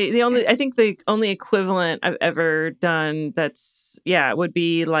 I think the only equivalent I've ever done would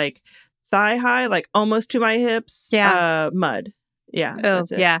be thigh high, almost to my hips. Yeah. Mud. Yeah. Oh,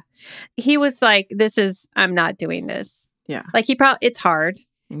 that's it. Yeah. He was like, I'm not doing this. Yeah. It's hard.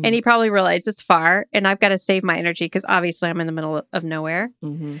 And he probably realized it's far and I've got to save my energy because obviously I'm in the middle of nowhere.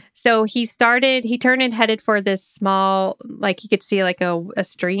 So he turned and headed for this small, you could see a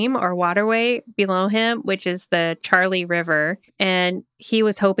stream or waterway below him, which is the Charlie River. And he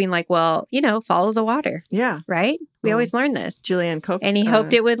was hoping follow the water. Yeah. Right? We always learn this. Julianne Koch. And he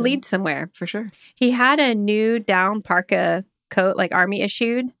hoped it would lead somewhere. For sure. He had a new down parka coat, Army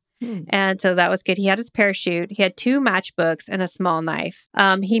issued. And so that was good. He had his parachute. He had 2 matchbooks and a small knife.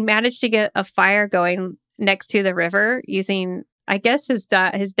 He managed to get a fire going next to the river using, I guess his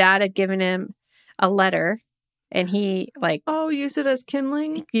dad had given him a letter, and he use it as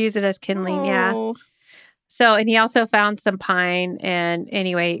kindling? Use it as kindling, yeah. So, and he also found some pine, and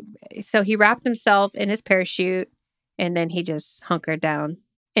anyway, so he wrapped himself in his parachute, and then he just hunkered down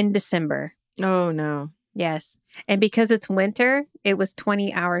in December. Oh, no. Yes. And because it's winter, it was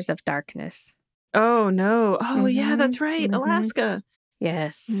 20 hours of darkness. Oh, no. Oh, yeah, that's right. Alaska.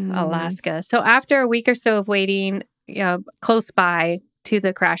 Yes, Alaska. So after a week or so of waiting close by to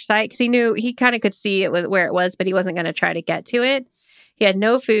the crash site, because he kind of could see it where it was, but he wasn't going to try to get to it. He had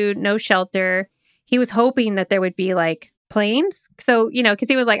no food, no shelter. He was hoping that there would be planes. So, because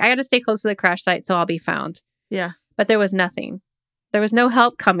he was I got to stay close to the crash site so I'll be found. Yeah. But there was nothing. There was no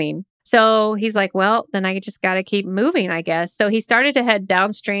help coming. So he's well, then I just got to keep moving, I guess. So he started to head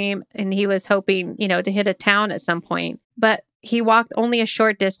downstream and he was hoping, to hit a town at some point. But he walked only a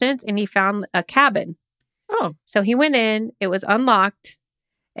short distance and he found a cabin. Oh. So he went in, it was unlocked.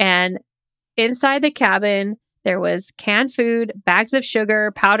 And inside the cabin, there was canned food, bags of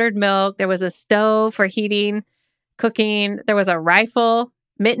sugar, powdered milk. There was a stove for heating, cooking. There was a rifle,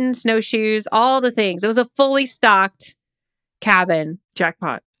 mittens, snowshoes, all the things. It was a fully stocked cabin.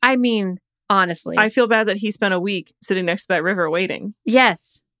 Jackpot. I mean, honestly. I feel bad that he spent a week sitting next to that river waiting.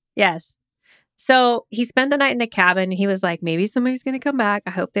 Yes. Yes. So he spent the night in the cabin. He was like, maybe somebody's going to come back.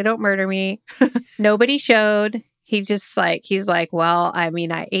 I hope they don't murder me. Nobody showed. He's like, well, I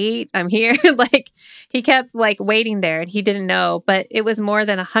mean, I ate. I'm here. Like, he kept like waiting there and he didn't know. But it was more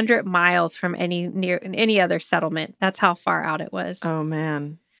than 100 miles from any other settlement. That's how far out it was. Oh,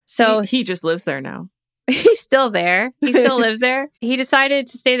 man. So he just lives there now. He's still there. He still lives there. He decided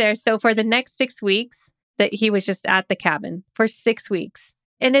to stay there. So for the next 6 weeks that he was just at the cabin for 6 weeks.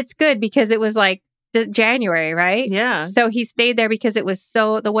 And it's good because it was like January, right? Yeah. So he stayed there because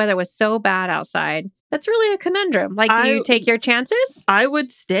the weather was so bad outside. That's really a conundrum. Like, do you take your chances? I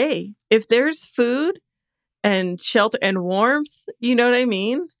would stay. If there's food and shelter and warmth, you know what I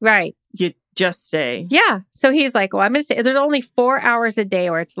mean? Right. You just stay. Yeah. So he's like, well, I'm going to stay. There's only 4 hours a day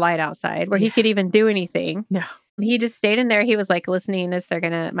where it's light outside, where he could even do anything. No. He just stayed in there. He was like listening.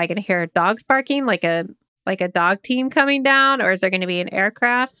 Am I going to hear dogs barking like a dog team coming down, or is there going to be an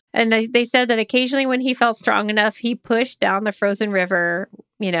aircraft? And they said that occasionally when he felt strong enough, he pushed down the frozen river,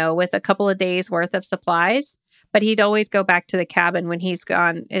 with a couple of days worth of supplies. But he'd always go back to the cabin when he's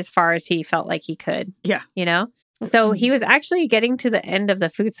gone as far as he felt like he could. Yeah. So he was actually getting to the end of the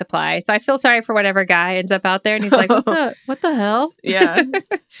food supply. So I feel sorry for whatever guy ends up out there. And he's like, what the hell? Yeah.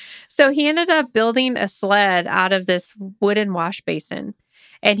 So he ended up building a sled out of this wooden wash basin.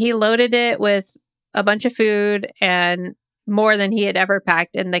 And he loaded it with a bunch of food and more than he had ever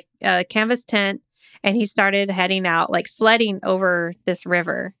packed in the canvas tent. And he started heading out, like sledding over this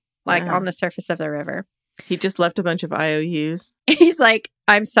river, like on the surface of the river. He just left a bunch of IOUs. He's like,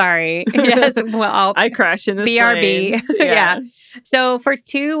 I'm sorry. Yes, well, I crashed in this BRB. plane. Yeah. So for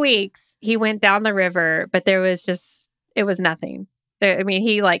 2 weeks, he went down the river, but it was nothing.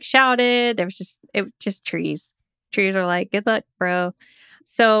 He like shouted. It was just trees. Trees were like, good luck, bro.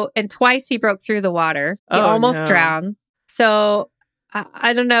 So, and twice he broke through the water. He almost drowned. So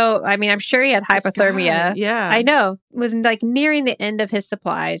I don't know. I'm sure he had hypothermia. Yeah. I know. It was like nearing the end of his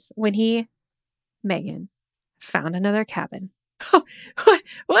supplies when Megan, found another cabin.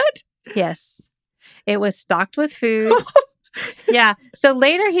 What? Yes. It was stocked with food. Yeah. So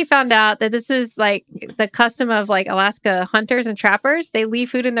later he found out that this is like the custom of like Alaska hunters and trappers. They leave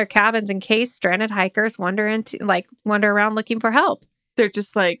food in their cabins in case stranded hikers wander around looking for help. They're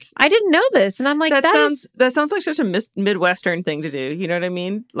just like, I didn't know this. And I'm like, that sounds like such a Midwestern thing to do. You know what I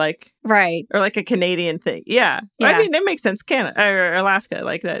mean? Like, right. Or like a Canadian thing. Yeah. It makes sense. Canada or Alaska,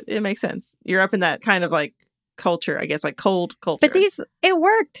 like that. It makes sense. You're up in that kind of like culture, I guess, like cold culture. But it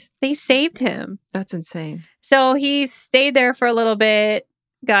worked. They saved him. That's insane. So he stayed there for a little bit,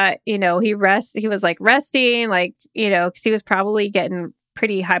 he was like resting, like, because he was probably getting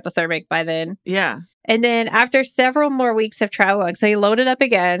pretty hypothermic by then. Yeah. And then after several more weeks of traveling, so he loaded up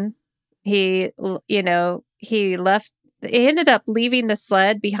again. He ended up leaving the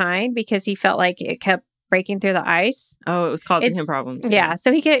sled behind because he felt like it kept breaking through the ice. Oh, it was causing him problems. Yeah.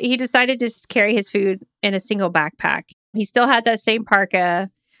 So he decided to just carry his food in a single backpack. He still had that same parka,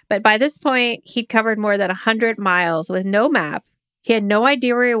 but by this point, he'd covered more than 100 miles with no map. He had no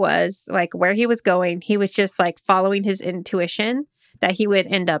idea where he was, like where he was going. He was just like following his intuition that he would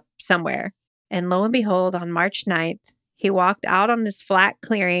end up somewhere. And lo and behold, on March 9th, he walked out on this flat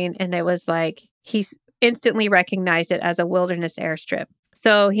clearing and it was like, he instantly recognized it as a wilderness airstrip.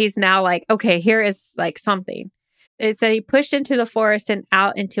 So he's now like, okay, here is like something. It said he pushed into the forest and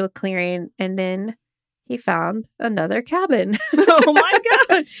out into a clearing and then he found another cabin. Oh my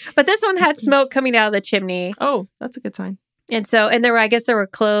God. But this one had smoke coming out of the chimney. Oh, that's a good sign. And there were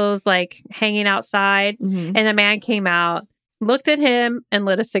clothes like hanging outside. Mm-hmm. And the man came out, looked at him and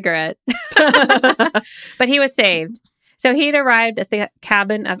lit a cigarette. But he was saved. So he'd arrived at the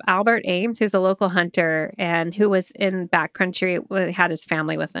cabin of Albert Ames, who's a local hunter and who was in backcountry, had his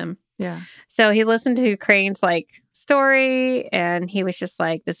family with him. Yeah. So he listened to Crane's like story and he was just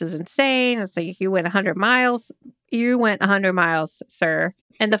like, this is insane. It's like, you went 100 miles. You went 100 miles, sir.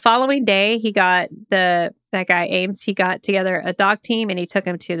 And the following day, he got that guy Ames, he got together a dog team and he took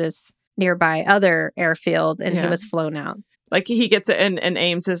him to this nearby other airfield and he was flown out. Like he gets it and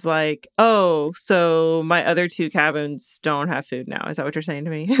Ames is like, oh, so my other 2 cabins don't have food now. Is that what you're saying to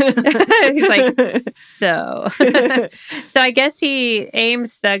me? He's like, so. So I guess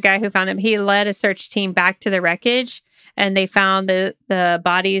Ames, the guy who found him, he led a search team back to the wreckage. and they found the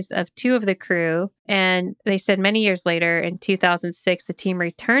bodies of 2 of the crew. And they said many years later, in 2006, the team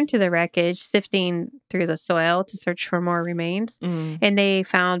returned to the wreckage, sifting through the soil to search for more remains. And they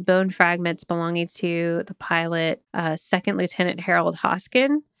found bone fragments belonging to the pilot, Second Lieutenant Harold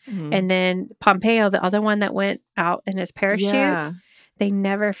Hoskin. And then Pompeo, the other one that went out in his parachute, they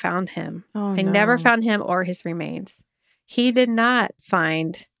never found him. They never found him or his remains. He did not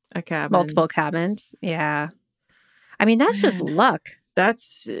find a cabin. Multiple cabins. Yeah. I mean, that's just luck.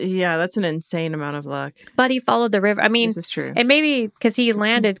 That's an insane amount of luck. But he followed the river. I mean, this is true. And maybe because he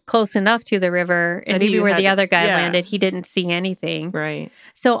landed close enough to the river, and maybe where the other guy landed, he didn't see anything. Right.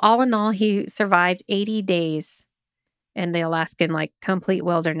 So all in all, he survived 80 days in the Alaskan, like, complete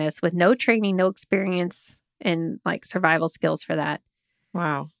wilderness with no training, no experience, and like survival skills for that.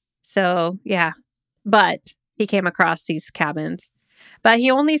 Wow. So, yeah. But he came across these cabins. But he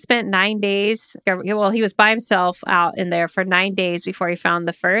only spent 9 days. Well, he was by himself out in there for 9 days before he found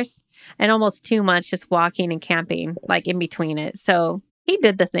the first, and almost 2 months just walking and camping, like, in between it. So he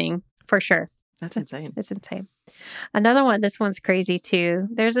did the thing for sure. That's insane. It's insane. Another one, this one's crazy too.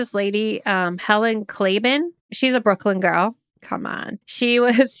 There's this lady, Helen Klaben. She's a Brooklyn girl. Come on. She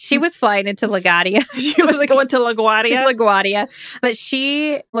was flying into LaGuardia. She was going to LaGuardia? LaGuardia. But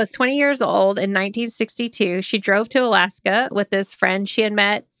she was 20 years old in 1962. She drove to Alaska with this friend she had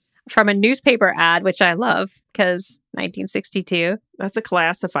met from a newspaper ad, which I love because 1962. That's a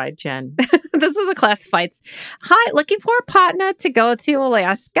classified, Jen. This is the classifieds. Hi, looking for a partner to go to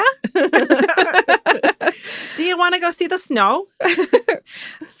Alaska? Do you want to go see the snow?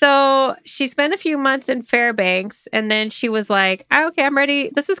 So she spent a few months in Fairbanks, and then she was like, okay, I'm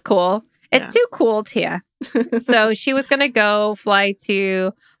ready. This is cool. It's too cold here. So she was going to go fly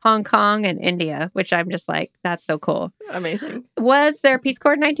to Hong Kong and India, which I'm just like, that's so cool. Amazing. Was there Peace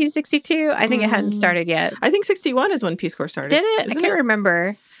Corps in 1962? I think it hadn't started yet. I think 61 is when Peace Corps started. Did it? I can't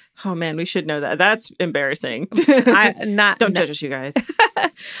remember. Oh, man, we should know that. That's embarrassing. Don't judge us, you guys.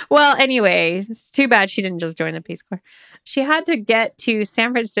 Well, anyway, it's too bad she didn't just join the Peace Corps. She had to get to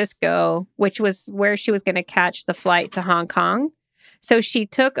San Francisco, which was where she was going to catch the flight to Hong Kong. So she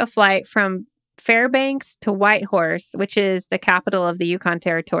took a flight from Fairbanks to Whitehorse, which is the capital of the Yukon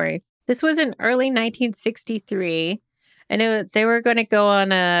Territory. This was in early 1963, and they were going to go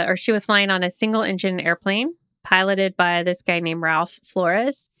on she was flying on a single-engine airplane piloted by this guy named Ralph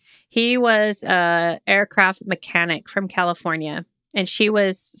Flores. He was an aircraft mechanic from California, and she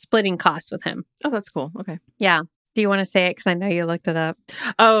was splitting costs with him. Oh, that's cool. Okay. Yeah. Do you want to say it? Because I know you looked it up.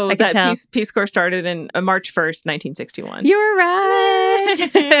 Oh, that Peace Corps started in March 1st, 1961. You were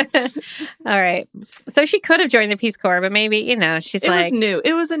right. All right. So she could have joined the Peace Corps, but maybe, she's like... It was new.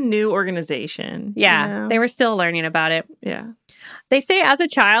 It was a new organization. Yeah. They were still learning about it. Yeah. They say as a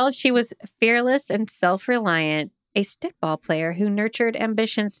child, she was fearless and self-reliant, a stickball player who nurtured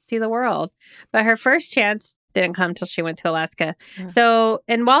ambitions to see the world. But her first chance didn't come until she went to Alaska. Yeah. So,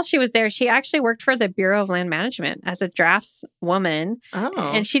 and while she was there, she actually worked for the Bureau of Land Management as a draftswoman. Oh.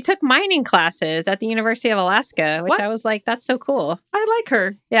 And she took mining classes at the University of Alaska, which I was like, that's so cool. I like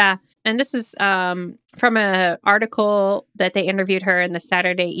her. Yeah. And this is from an article that they interviewed her in the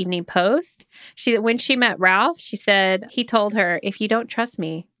Saturday Evening Post. When she met Ralph, she said, he told her, if you don't trust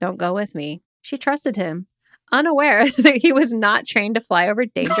me, don't go with me. She trusted him, unaware that he was not trained to fly over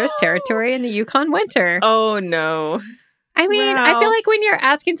dangerous territory in the Yukon winter. Oh, no. I mean, Ralph. I feel like when you're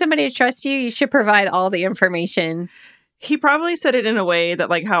asking somebody to trust you, you should provide all the information. He probably said it in a way that,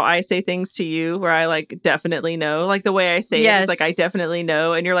 like, how I say things to you, where I, like, definitely know. Like, the way I say it is, like, I definitely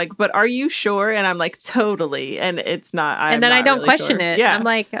know. And you're like, but are you sure? And I'm like, totally. And it's not. And then I don't really question it. Yeah. I'm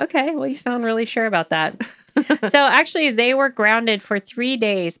like, okay, well, you sound really sure about that. So actually, they were grounded for 3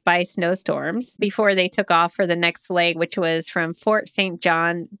 days by snowstorms before they took off for the next leg, which was from Fort St.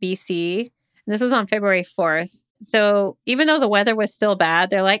 John, BC. And this was on February 4th. So even though the weather was still bad,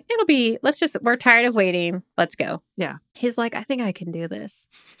 they're like, we're tired of waiting. Let's go. Yeah. He's like, I think I can do this.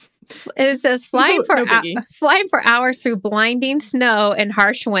 It says flying for hours through blinding snow and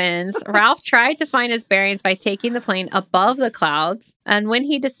harsh winds. Ralph tried to find his bearings by taking the plane above the clouds. And when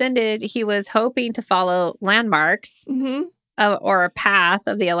he descended, he was hoping to follow landmarks or a path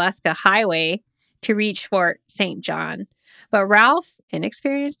of the Alaska Highway to reach Fort St. John. But Ralph,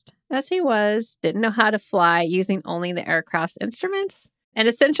 inexperienced as he was, didn't know how to fly using only the aircraft's instruments. An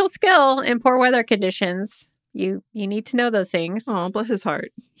essential skill in poor weather conditions. You need to know those things. Oh, bless his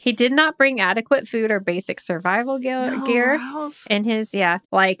heart. He did not bring adequate food or basic survival gear Ralph. in his,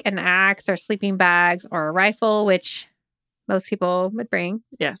 like an axe or sleeping bags or a rifle, which most people would bring.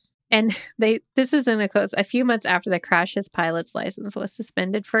 Yes. And this is in a quote, a few months after the crash, his pilot's license was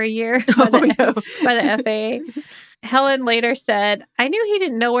suspended for a year by the FAA. Helen later said, I knew he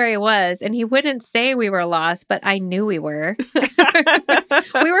didn't know where he was, and he wouldn't say we were lost, but I knew we were.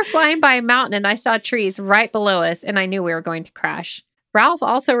 We were flying by a mountain, and I saw trees right below us, and I knew we were going to crash. Ralph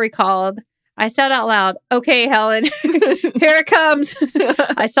also recalled, I said out loud, okay, Helen, here it comes.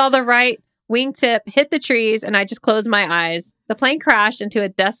 I saw the right wingtip hit the trees, and I just closed my eyes. The plane crashed into a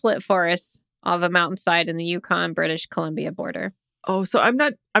desolate forest of a mountainside in the Yukon, British Columbia border. Oh, so I'm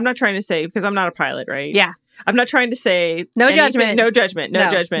not trying to say, because I'm not a pilot, right? Yeah. I'm not trying to say no judgment. No judgment.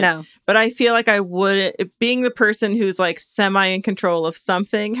 No. But I feel like I would, being the person who's like semi in control of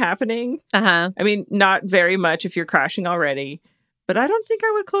something happening. Uh-huh. I mean, not very much if you're crashing already, but I don't think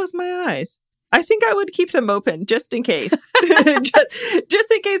I would close my eyes. I think I would keep them open just in case.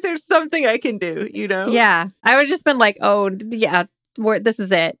 just in case there's something I can do, you know? Yeah. I would have just been like, oh, yeah, this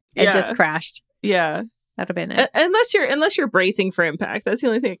is it. It just crashed. Yeah. That would have been it. Unless you're bracing for impact. That's the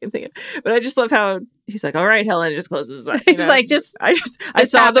only thing I can think of. But I just love how he's like, all right, Helen, just closes his eyes. He's like, I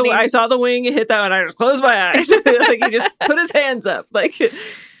saw the wing hit that one. I just closed my eyes. Like he just put his hands up. Like,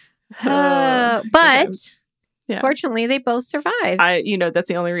 but fortunately, they both survived. That's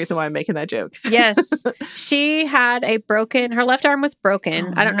the only reason why I'm making that joke. Yes. She had her left arm was broken.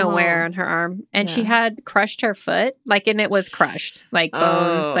 Oh, I don't know where on her arm. And she had crushed her foot. And it was crushed. Like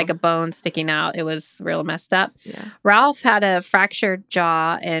bones, like a bone sticking out. It was real messed up. Yeah. Ralph had a fractured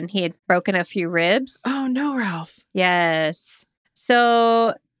jaw and he had broken a few ribs. Oh, no, Ralph. Yes.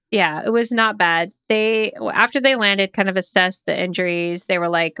 So... yeah, it was not bad. After they landed, kind of assessed the injuries. They were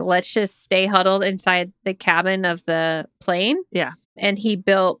like, let's just stay huddled inside the cabin of the plane. Yeah. And he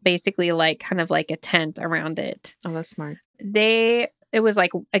built basically kind of like a tent around it. Oh, that's smart. It was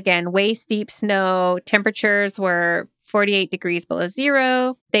again, waist deep snow. Temperatures were 48 degrees below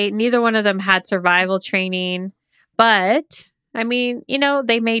zero. Neither one of them had survival training, but I mean,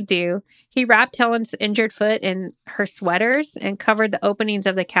 they made do. He wrapped Helen's injured foot in her sweaters and covered the openings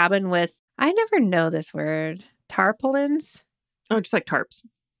of the cabin with, I never know this word, tarpaulins. Oh, just like tarps.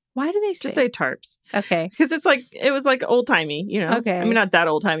 Why do they say? Just say tarps. Okay. Because it was like old timey, Okay. I mean, not that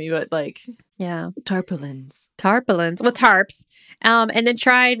old timey, but yeah. Tarpaulins. Well, tarps. And then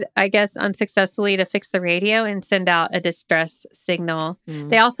tried, I guess, unsuccessfully to fix the radio and send out a distress signal. Mm.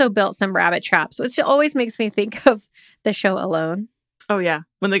 They also built some rabbit traps, which always makes me think of the show Alone. Oh, yeah.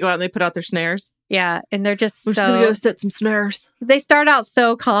 When they go out and they put out their snares. Yeah. And they're just We're just going to go set some snares. They start out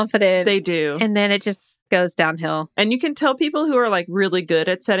so confident. They do. And then it just goes downhill. And you can tell people who are really good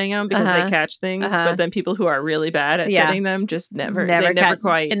at setting them because they catch things. But then people who are really bad at setting them just never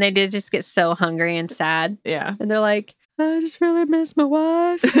quite. And they did just get so hungry and sad. Yeah. And they're like, I just really miss my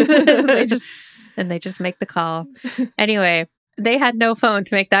wife. and they just make the call. Anyway. They had no phone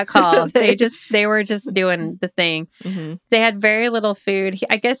to make that call. They were just doing the thing. Mm-hmm. They had very little food.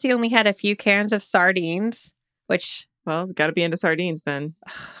 I guess he only had a few cans of sardines, which... well, got to be into sardines then.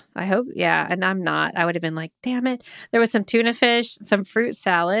 I hope, yeah. And I'm not. I would have been like, damn it. There was some tuna fish, some fruit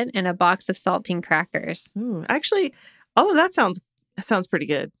salad, and a box of saltine crackers. Ooh, actually, all of that sounds pretty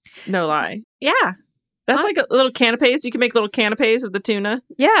good. No lie. Yeah. That's like a little canapes. You can make little canapes with the tuna.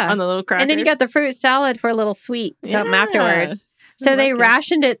 Yeah. On the little crackers. And then you got the fruit salad for a little sweet something afterwards. So they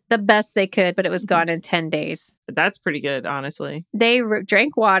rationed it the best they could, but it was gone in 10 days. That's pretty good, honestly. They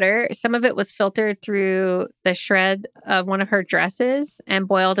drank water. Some of it was filtered through the shred of one of her dresses and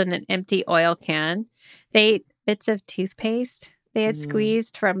boiled in an empty oil can. They ate bits of toothpaste they had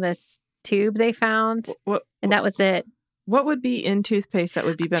squeezed from this tube they found. And that was it. What would be in toothpaste that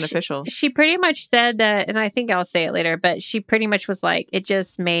would be beneficial? She pretty much said that, and I think I'll say it later, but she pretty much was like, it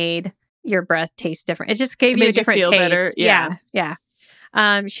just made your breath taste different. It just gave you a different taste. Better. Yeah.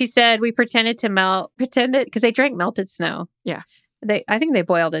 She said we pretended because they drank melted snow. Yeah. I think they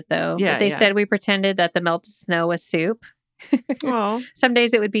boiled it though. Yeah. But they said we pretended that the melted snow was soup. Well, some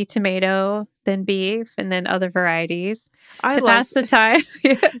days it would be tomato, then beef, and then other varieties to pass the time.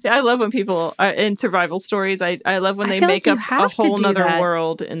 I love when people in survival stories. I love when they make up a whole nother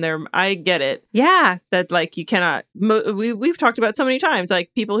world in their. I get it. Yeah, that you cannot. We've talked about so many times.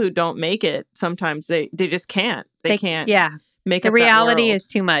 People who don't make it, sometimes they just can't. They can't. Yeah, make the up reality that world. Is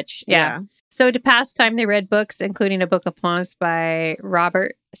too much. Yeah. So to pass time, they read books, including a book of poems by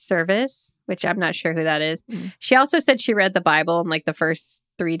Robert Service, which I'm not sure who that is. Mm. She also said she read the Bible in the first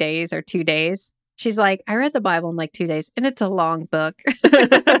 3 days or 2 days. She's like, I read the Bible in 2 days, and it's a long book.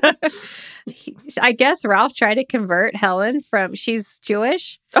 I guess Ralph tried to convert Helen she's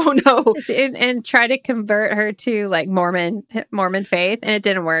Jewish. Oh, no. And try to convert her to Mormon faith, and it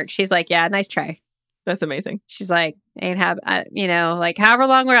didn't work. She's like, yeah, nice try. That's amazing. She's like, Ain't like however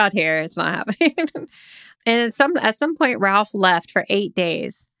long we're out here, it's not happening. And at some point, Ralph left for 8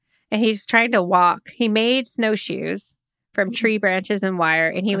 days, and he's trying to walk. He made snowshoes from tree branches and wire,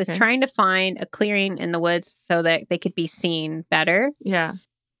 and he was trying to find a clearing in the woods so that they could be seen better. Yeah.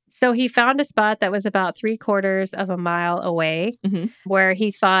 So he found a spot that was about 3/4 of a mile away, where he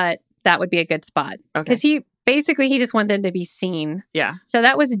thought that would be a good spot. Because he just wanted them to be seen. Yeah. So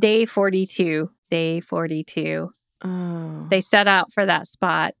that was day 42. Day 42. Oh. They set out for that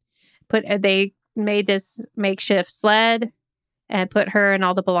spot. They made this makeshift sled and put her and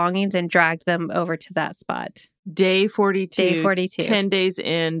all the belongings and dragged them over to that spot. Day 42. Day 42. 10 days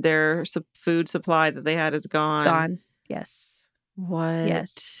in, their food supply that they had is gone. Gone. Yes. What?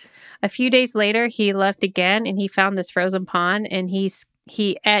 Yes. A few days later, he left again, and he found this frozen pond, and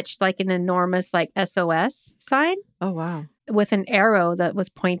he etched like an enormous like SOS sign. Oh, wow. With an arrow that was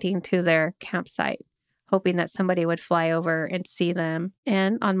pointing to their campsite, hoping that somebody would fly over and see them.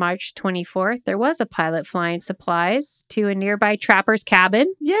 And on March 24th, there was a pilot flying supplies to a nearby trapper's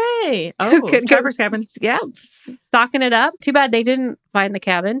cabin. Yay! Oh, trapper's cabin. Yeah, stocking it up. Too bad they didn't find the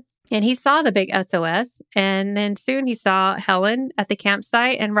cabin. And he saw the big SOS. And then soon he saw Helen at the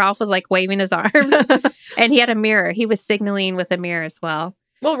campsite, and Ralph was like waving his arms. And he had a mirror. He was signaling with a mirror as well.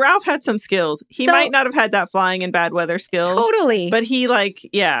 Well, Ralph had some skills. He might not have had that flying in bad weather skill. Totally. But he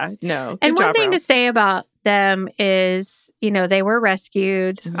no. And one thing Ralph. to say about them is, they were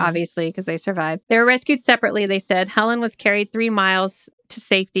rescued, obviously, because they survived. They were rescued separately, they said. Helen was carried 3 miles to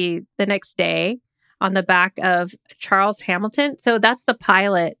safety the next day on the back of Charles Hamilton. So that's the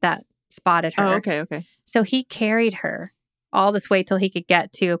pilot that spotted her. Oh, okay. So he carried her all this way till he could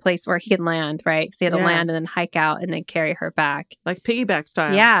get to a place where he could land, right? Because he had to land and then hike out and then carry her back. Like piggyback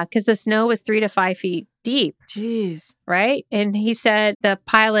style. Yeah, because the snow was 3 to 5 feet deep. Jeez. Right? And he said, the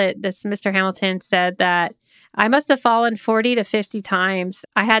pilot, this Mr. Hamilton, said that I must have fallen 40 to 50 times.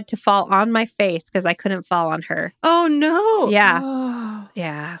 I had to fall on my face because I couldn't fall on her. Oh, no. Yeah. Oh.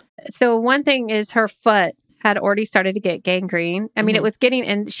 Yeah. So one thing is her foot had already started to get gangrene. I mean, it was getting,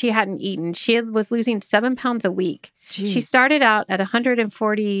 and she hadn't eaten. She was losing 7 pounds a week. Jeez. She started out at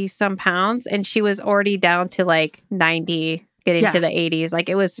 140 some pounds, and she was already down to like 90, getting to the 80s. Like,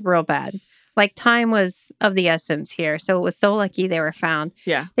 it was real bad. Like, time was of the essence here. So it was so lucky they were found.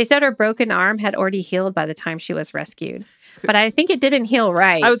 Yeah. They said her broken arm had already healed by the time she was rescued. But I think it didn't heal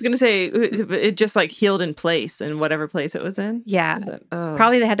right. I was going to say it just like healed in place in whatever place it was in. Yeah.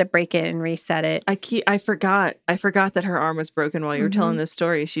 Probably they had to break it and reset it. I forgot that her arm was broken while you were telling this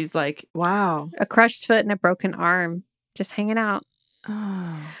story. She's like, wow. A crushed foot and a broken arm just hanging out.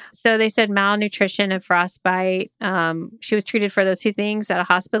 Oh. So they said malnutrition and frostbite. She was treated for those 2 things at a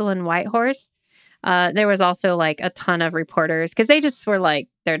hospital in Whitehorse. There was also like a ton of reporters because they just were like,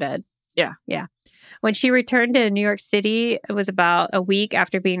 they're dead. Yeah. Yeah. When she returned to New York City, it was about a week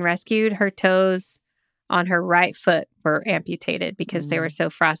after being rescued. Her toes on her right foot were amputated because they were so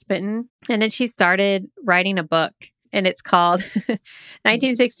frostbitten. And then she started writing a book, and it's called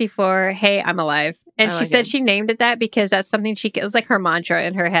 1964, Hey, I'm Alive. And she said she named it that because that's something it was like her mantra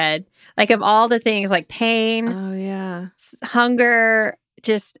in her head. Like, of all the things, like pain, Oh, yeah. hunger,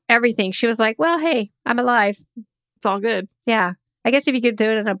 just everything. She was like, well, hey, I'm alive. It's all good. Yeah. I guess if you could do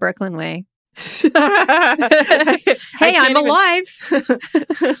it in a Brooklyn way. Hey, I'm alive.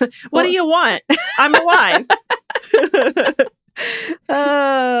 What do you want? I'm alive.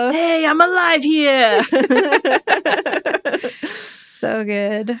 Hey, I'm alive here. So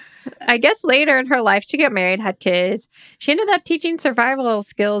good. I guess later in her life, she got married, had kids. She ended up teaching survival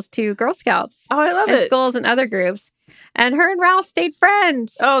skills to Girl Scouts. Oh, I love and it. schools and other groups. And her and Ralph stayed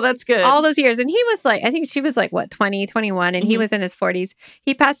friends. Oh, that's good. All those years. And he was like, I think she was like, 20, 21, and he was in his 40s.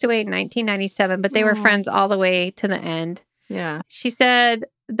 He passed away in 1997, but they were friends all the way to the end. Yeah. She said,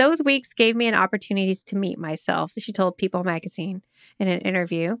 those weeks gave me an opportunity to meet myself. She told People magazine in an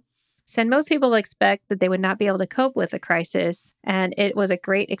interview. Said most people expect that they would not be able to cope with a crisis, and it was a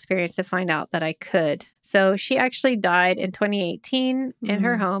great experience to find out that I could. So she actually died in 2018 in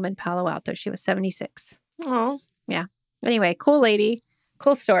her home in Palo Alto. She was 76. Oh. Yeah. Anyway, cool lady.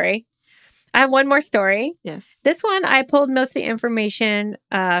 Cool story. I have one more story. Yes. This one, I pulled most of the information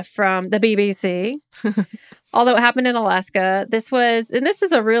from the BBC, although it happened in Alaska. This is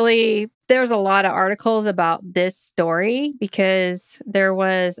there's a lot of articles about this story because there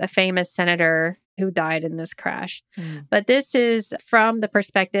was a famous senator who died in this crash. But this is from the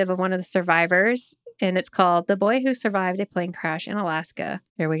perspective of one of the survivors, and it's called The Boy Who Survived a Plane Crash in Alaska.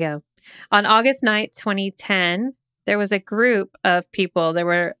 Here we go. On August 9th, 2010, there was a group of people. There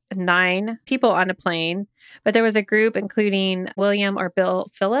were 9 people on a plane, but there was a group including William or Bill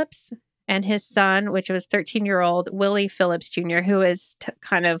Phillips and his son, which was 13-year-old Willie Phillips Jr., who is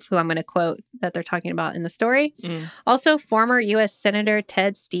kind of who I'm going to quote that they're talking about in the story. Also, former U.S. Senator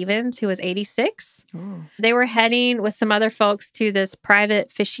Ted Stevens, who was 86. They were heading with some other folks to this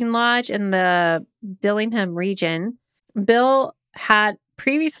private fishing lodge in the Dillingham region. Bill had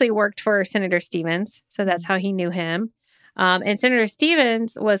previously worked for Senator Stevens, so that's how he knew him. And Senator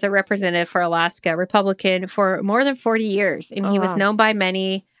Stevens was a representative for Alaska, Republican, for more than 40 years. And he was known by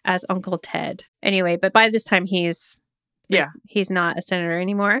many as Uncle Ted. Anyway, but by this time, he's not a senator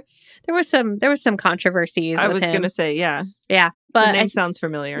anymore. There was some controversies with him. I was going to say, yeah. Yeah. But the name sounds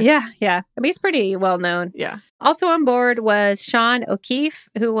familiar. Yeah. I mean, he's pretty well known. Yeah. Also on board was Sean O'Keefe,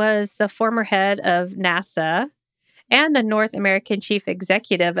 who was the former head of NASA and the North American chief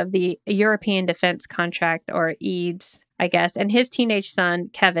executive of the European Defense Contract, or EADS, I guess, and his teenage son,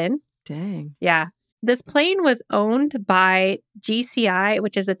 Kevin. Dang. Yeah. This plane was owned by GCI,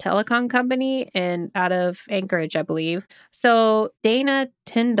 which is a telecom company out of Anchorage, I believe. So Dana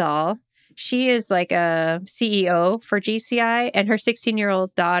Tyndall, she is like a CEO for GCI, and her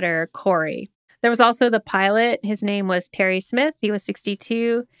 16-year-old daughter, Corey. There was also the pilot. His name was Terry Smith. He was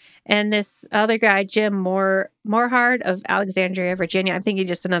 62. And this other guy, Jim Morehard of Alexandria, Virginia. I'm thinking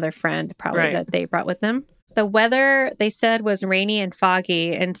just another friend probably that they brought with them. The weather, they said, was rainy and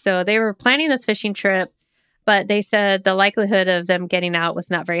foggy. And so they were planning this fishing trip, but they said the likelihood of them getting out was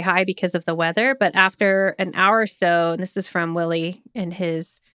not very high because of the weather. But after an hour or so, and this is from Willie and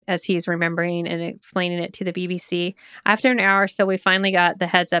as he's remembering and explaining it to the BBC, after an hour or so, we finally got the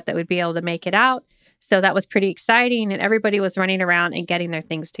heads up that we'd be able to make it out. So that was pretty exciting. And everybody was running around and getting their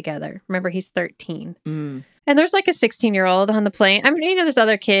things together. Remember, he's 13. And there's like a 16-year-old on the plane. I mean, there's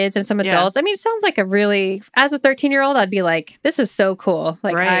other kids and some adults. I mean, it sounds like as a 13-year-old, I'd be like, this is so cool.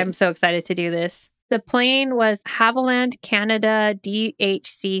 Like, I'm so excited to do this. The plane was Havilland Canada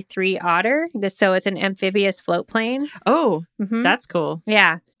DHC-3 Otter. So it's an amphibious float plane. Oh, that's cool.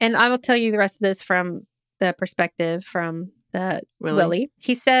 Yeah. And I will tell you the rest of this from the perspective from Willie.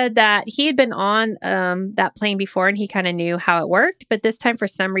 He said that he had been on that plane before and he kind of knew how it worked. But this time, for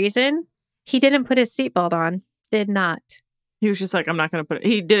some reason, he didn't put his seatbelt on. Did not. He was just like, I'm not going to put it.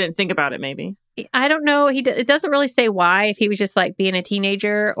 He didn't think about it, maybe. I don't know. It doesn't really say why, if he was just like being a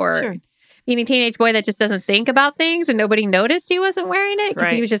teenager or being a teenage boy that just doesn't think about things and nobody noticed he wasn't wearing it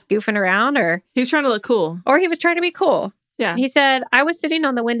because he was just goofing around, or he was trying to look cool. Or he was trying to be cool. Yeah. He said, I was sitting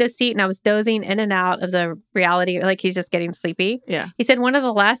on the window seat and I was dozing in and out of the reality, like he's just getting sleepy. Yeah. He said, one of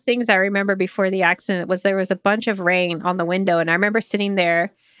the last things I remember before the accident was there was a bunch of rain on the window. And I remember sitting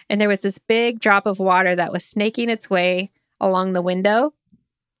there and there was this big drop of water that was snaking its way along the window.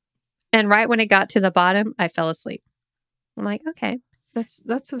 And right when it got to the bottom, I fell asleep. I'm like, okay.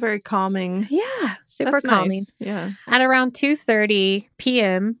 That's a very calming. Yeah. Super calming. Nice. Yeah. At around 2:30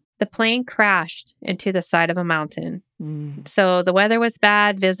 p.m., the plane crashed into the side of a mountain. So the weather was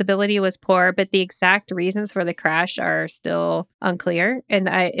bad, visibility was poor, but the exact reasons for the crash are still unclear. And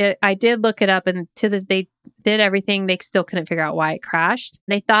I did look it up, and they did everything. They still couldn't figure out why it crashed.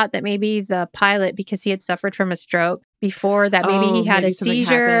 They thought that maybe the pilot, because he had suffered from a stroke before, that maybe he had a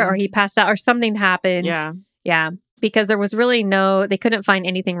seizure or he passed out or something happened. Yeah. Yeah. Because there was really they couldn't find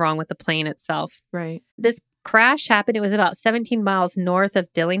anything wrong with the plane itself. Right. This crash happened. It was about 17 miles north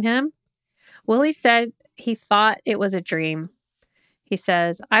of Dillingham. Willie said he thought it was a dream. He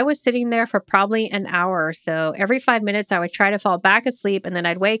says, I was sitting there for probably an hour or so. Every 5 minutes, I would try to fall back asleep, and then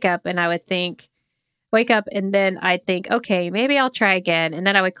I'd wake up and then I'd think, okay, maybe I'll try again. And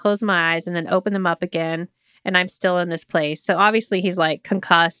then I would close my eyes and then open them up again. And I'm still in this place. So obviously he's like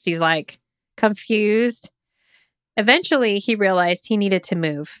concussed. He's like confused. Eventually he realized he needed to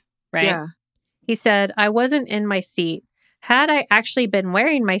move, right? Yeah. He said, I wasn't in my seat. Had I actually been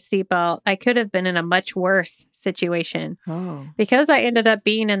wearing my seatbelt, I could have been in a much worse situation. Oh. Because I ended up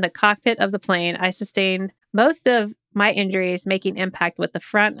being in the cockpit of the plane, I sustained most of my injuries making impact with the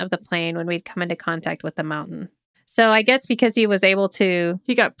front of the plane when we'd come into contact with the mountain. So I guess because he was able to...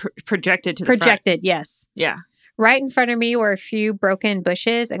 He got projected to the front. Projected, yes. Yeah. Right in front of me were a few broken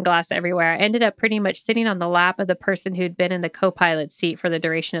bushes and glass everywhere. I ended up pretty much sitting on the lap of the person who'd been in the co-pilot seat for the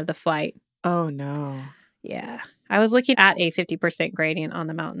duration of the flight. Oh, no. Yeah. I was looking at a 50% gradient on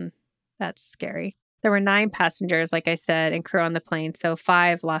the mountain. That's scary. There were 9 passengers, like I said, and crew on the plane. So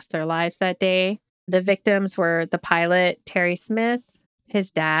 5 lost their lives that day. The victims were the pilot, Terry Smith,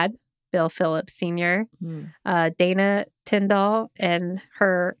 his dad, Bill Phillips Sr., Dana Tyndall, and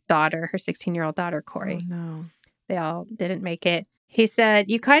her daughter, her 16-year-old daughter, Corey. Oh, no. They all didn't make it. He said,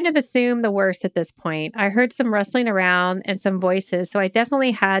 you kind of assume the worst at this point. I heard some rustling around and some voices, so I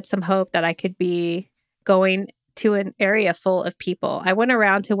definitely had some hope that I could be going to an area full of people. I went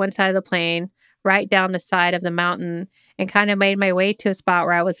around to one side of the plane, right down the side of the mountain, and kind of made my way to a spot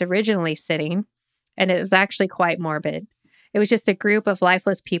where I was originally sitting. And it was actually quite morbid. It was just a group of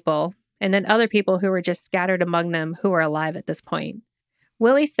lifeless people, and then other people who were just scattered among them who were alive at this point.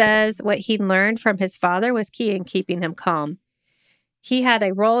 Willie says what he learned from his father was key in keeping him calm. He had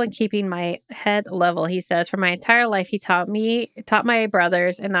a role in keeping my head level, he says. For my entire life, he taught my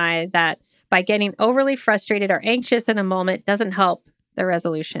brothers and I that by getting overly frustrated or anxious in a moment doesn't help the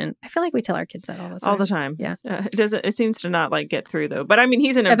resolution. I feel like we tell our kids that all the time. All the time. Yeah. It seems to not like get through though. But I mean,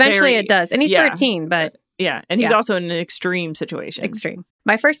 he's in a Eventually it does. And he's yeah. 13, but... Yeah. And he's also in an extreme situation. Extreme.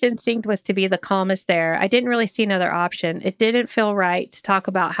 My first instinct was to be the calmest there. I didn't really see another option. It didn't feel right to talk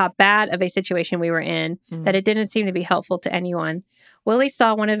about how bad of a situation we were in, that it didn't seem to be helpful to anyone. Willie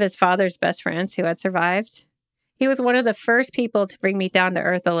saw one of his father's best friends who had survived. He was one of the first people to bring me down to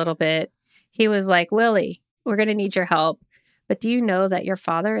earth a little bit. He was like, Willie, we're going to need your help. But do you know that your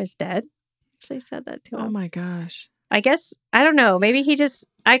father is dead? They said that to him. Oh my gosh. I guess, I don't know. Maybe he just,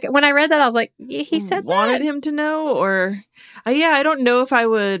 when I read that, I was like, he said wanted that. him to know, or I don't know if I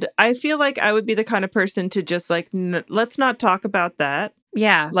would. I feel like I would be the kind of person to just like, let's not talk about that.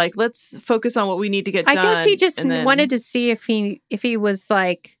 Yeah. Like, let's focus on what we need to get done. I guess he just wanted to see if he was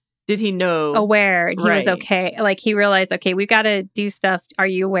like, did he know? Aware and he was okay. Like he realized, okay, we've got to do stuff. Are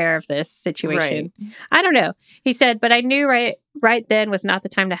you aware of this situation? Right. I don't know. He said, but I knew right then was not the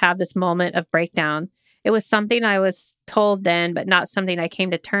time to have this moment of breakdown. It was something I was told then, but not something I came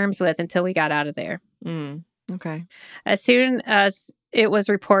to terms with until we got out of there. Okay. As soon as it was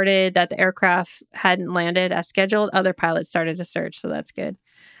reported that the aircraft hadn't landed as scheduled, other pilots started to search, so that's good.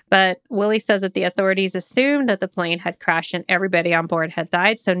 But Willie says that the authorities assumed that the plane had crashed and everybody on board had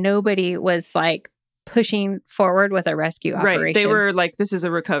died, so nobody was like pushing forward with a rescue operation. Right. They were like, this is a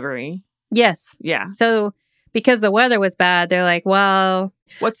recovery. Yes. Yeah. So because the weather was bad, they're like, well...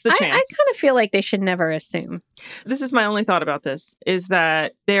 What's the chance? I kind of feel like they should never assume. This is my only thought about this, is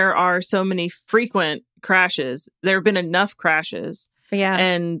that there are so many frequent crashes. There have been enough crashes. Yeah.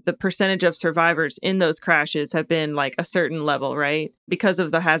 And the percentage of survivors in those crashes have been like a certain level, right? Because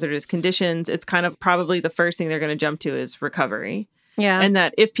of the hazardous conditions, it's kind of probably the first thing they're going to jump to is recovery. Yeah. And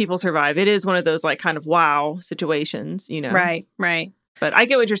that if people survive, it is one of those like kind of wow situations, you know? Right, right. But I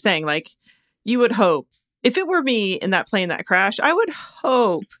get what you're saying. Like, you would hope. If it were me in that plane that crashed, I would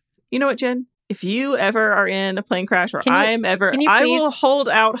hope. You know what, Jen? If you ever are in a plane crash or I will hold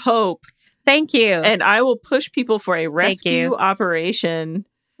out hope. Thank you. And I will push people for a rescue operation.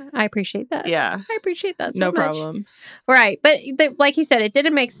 I appreciate that. Yeah. I appreciate that so no much. problem. Right. But like he said, it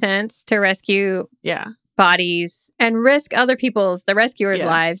didn't make sense to rescue bodies and risk the rescuers'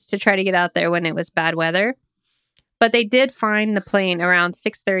 lives to try to get out there when it was bad weather. But they did find the plane around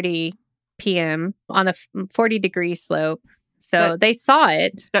 6:30 p.m. on a 40-degree slope. So they saw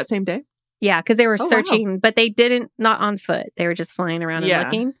it. That same day? Yeah, because they were searching, but they not on foot. They were just flying around and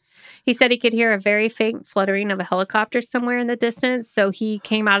looking. He said he could hear a very faint fluttering of a helicopter somewhere in the distance. So he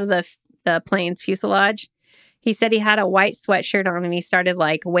came out of the plane's fuselage. He said he had a white sweatshirt on and he started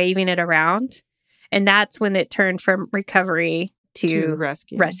like waving it around. And that's when it turned from recovery to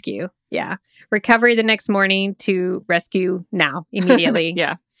rescue. Yeah. Recovery the next morning to rescue now, immediately.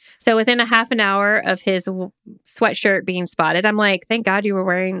 Yeah. So within a half an hour of his sweatshirt being spotted, I'm like, thank God you were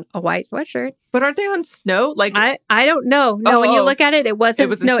wearing a white sweatshirt. But aren't they on snow? Like I don't know. No, when you look at it, it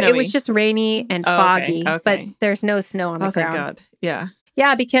wasn't snow. Snowy. It was just rainy and foggy. Okay. But there's no snow on the ground. Thank God. Yeah.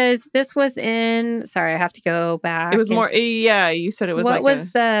 Yeah, because this was in... Sorry, I have to go back. It was more... Yeah, you said it was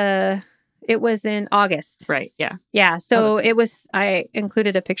It was in August. Right, yeah. Yeah, so it was... I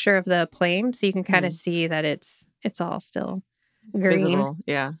included a picture of the plane, so you can kind of see that it's all still green. Visible,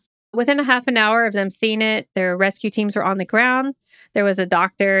 yeah. Within a half an hour of them seeing it, their rescue teams were on the ground. There was a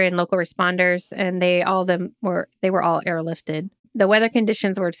doctor and local responders, and they were all airlifted. The weather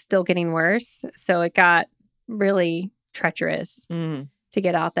conditions were still getting worse, so it got really treacherous to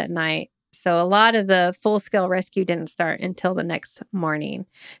get out that night. So a lot of the full-scale rescue didn't start until the next morning.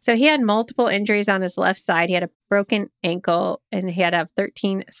 So he had multiple injuries on his left side. He had a broken ankle, and he had to have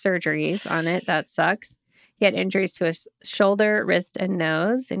 13 surgeries on it. That sucks. He had injuries to his shoulder, wrist, and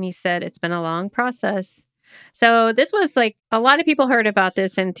nose. And he said it's been a long process. So this was like, a lot of people heard about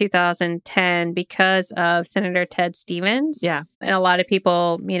this in 2010 because of Senator Ted Stevens. Yeah. And a lot of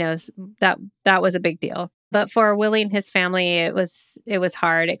people, that was a big deal. But for Willie and his family, it was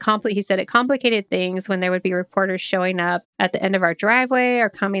hard. He said it complicated things when there would be reporters showing up at the end of our driveway or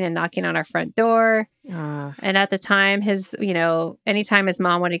coming and knocking on our front door. And at the time, anytime his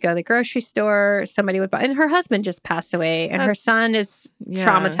mom wanted to go to the grocery store, somebody would buy. And her husband just passed away, and her son is Yeah.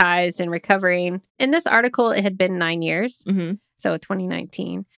 traumatized and recovering. In this article, it had been 9 years, Mm-hmm. so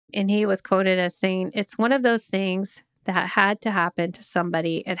 2019. And he was quoted as saying, "It's one of those things that had to happen to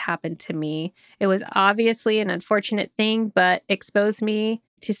somebody. It happened to me. It was obviously an unfortunate thing, but exposed me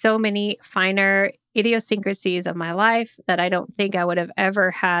to so many finer idiosyncrasies of my life that I don't think I would have ever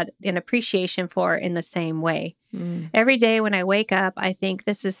had an appreciation for in the same way. Every day when I wake up, I think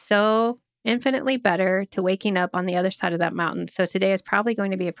this is so infinitely better to waking up on the other side of that mountain. So today is probably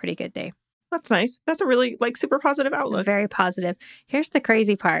going to be a pretty good day." That's nice. That's a really super positive outlook. Very positive. Here's the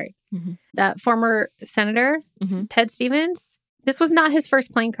crazy part. Mm-hmm. That former Senator, Mm-hmm. Ted Stevens, this was not his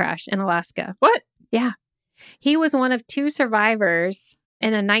first plane crash in Alaska. What? Yeah. He was one of 2 survivors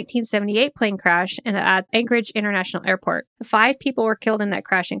in a 1978 plane crash at Anchorage International Airport. 5 people were killed in that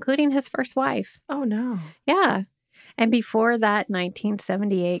crash, including his first wife. Oh, no. Yeah. And before that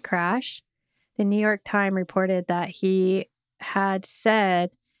 1978 crash, the New York Times reported that he had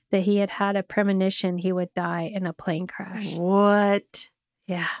said that he had a premonition he would die in a plane crash. What?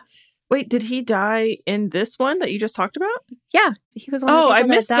 Yeah. Wait, did he die in this one that you just talked about? Yeah. He was one of the Oh, I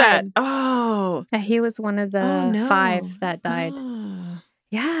people missed that. died. Oh. Yeah, he was one of the Oh, no. 5 that died. Oh,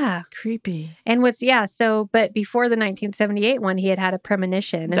 Yeah. creepy. And but before the 1978 one, he had a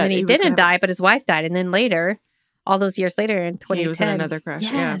premonition. And That then he he was didn't gonna die, but his wife died. And then later, all those years later in 2010. He was in another crash.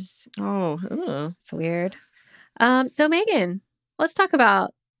 Yes. Yeah. Oh. It's weird. So Megan, let's talk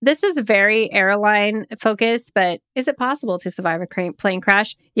about, this is very airline focused, but is it possible to survive a plane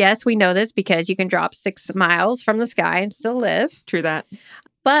crash? Yes, we know this because you can drop 6 miles from the sky and still live. True that.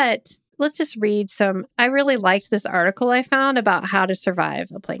 But let's just read some. I really liked this article I found about how to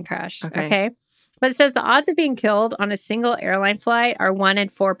survive a plane crash. Okay. But it says the odds of being killed on a single airline flight are 1 in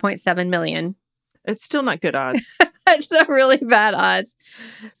 4.7 million. It's still not good odds. It's a really bad odds.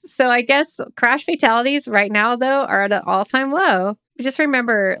 So I guess crash fatalities right now, though, are at an all-time low. Just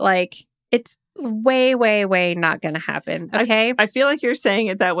remember, it's way, way, way not going to happen. Okay. I feel like you're saying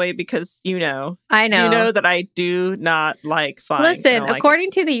it that way because I know. You know that I do not like flying. Listen,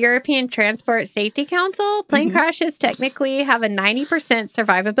 according to the European Transport Safety Council, plane Mhm. crashes technically have a 90%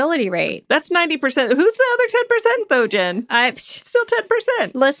 survivability rate. That's 90%. Who's the other 10% though, Jen? It's still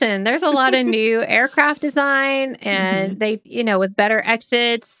 10%. Listen, there's a lot of new aircraft design and they, with better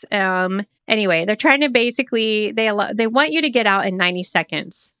exits. Anyway, they're trying to basically, they want you to get out in 90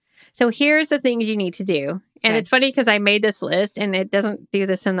 seconds. So here's the things you need to do. And it's funny because I made this list and it doesn't do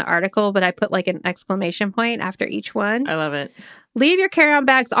this in the article, but I put an exclamation point after each one. I love it. Leave your carry-on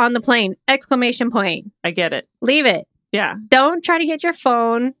bags on the plane. Exclamation point. I get it. Leave it. Yeah. Don't try to get your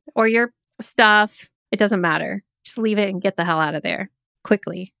phone or your stuff. It doesn't matter. Just leave it and get the hell out of there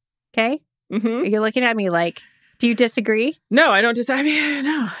quickly. Okay? Mm-hmm. You're looking at me like, do you disagree? No, I don't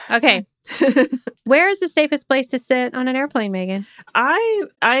no. Okay. Where is the safest place to sit on an airplane, Megan?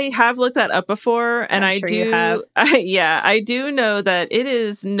 I have looked that up before, and I'm sure you have. I do know that it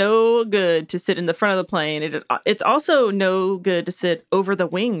is no good to sit in the front of the plane. It's also no good to sit over the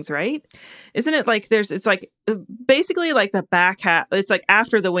wings, right? Isn't it it's basically like the back half. It's like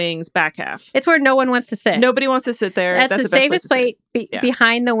after the wings, back half. It's where no one wants to sit. Nobody wants to sit there. That's the safest place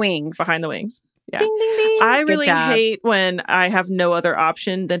behind the wings. Behind the wings. Yeah. Ding, ding, ding. I really hate when I have no other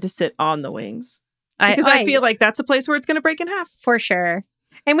option than to sit on the wings. Because I feel like that's a place where it's going to break in half. For sure.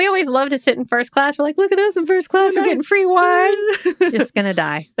 And we always love to sit in first class. We're like, look at us in first class. We're getting free wine. Just going to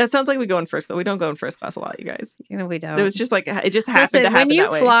die. That sounds like we go in first class. We don't go in first class a lot, you guys. We don't. It was just it just happened to happen when you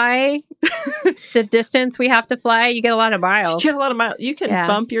that way. fly, the distance we have to fly, you get a lot of miles. You get a lot of miles. You can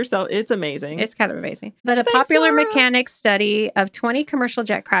bump yourself. It's amazing. It's kind of amazing. But a popular mechanics study of 20 commercial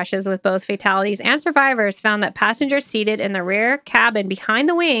jet crashes with both fatalities and survivors found that passengers seated in the rear cabin behind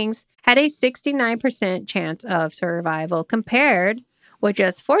the wings had a 69% chance of survival compared with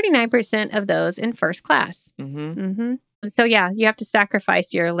just 49% of those in first class. So yeah, you have to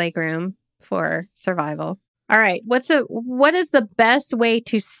sacrifice your legroom for survival. All right, what is the best way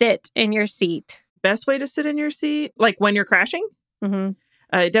to sit in your seat? Best way to sit in your seat? Like when you're crashing?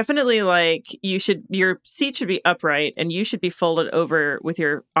 Definitely your seat should be upright and you should be folded over with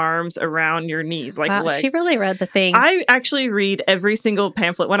your arms around your knees like legs. She really read the things. I actually read every single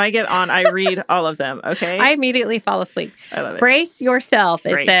pamphlet. When I get on, I read all of them, okay? I immediately fall asleep. I love it. Brace yourself,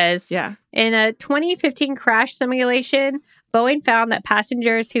 it says. Yeah. In a 2015 crash simulation, Boeing found that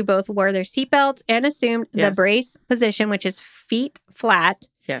passengers who both wore their seatbelts and assumed the brace position, which is feet flat,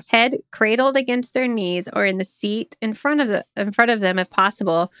 Yes. Head cradled against their knees or in the seat in front of them if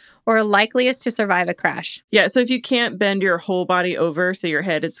possible, or likeliest to survive a crash. Yeah, so if you can't bend your whole body over so your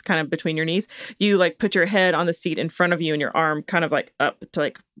head is kind of between your knees, you like put your head on the seat in front of you and your arm kind of like up to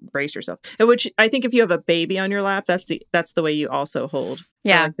like brace yourself. And which I think if you have a baby on your lap, that's the way you also hold for,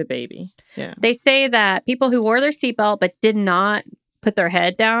 like, the baby. Yeah. They say that people who wore their seatbelt but did not put their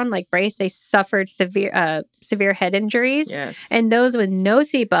head down, like brace, they suffered severe head injuries. Yes. And those with no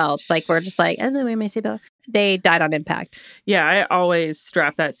seatbelts, like were just like, I'm going to wear my seatbelt, they died on impact. Yeah, I always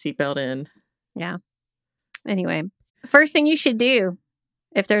strap that seatbelt in. Yeah. Anyway, first thing you should do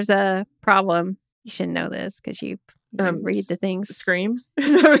if there's a problem, you should know this because you read the things. Scream?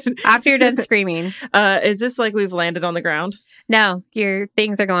 After you're done screaming. Is this like we've landed on the ground? No, your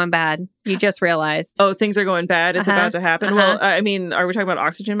things are going bad. You just realized. Oh, things are going bad. It's about to happen. Well, I mean, are we talking about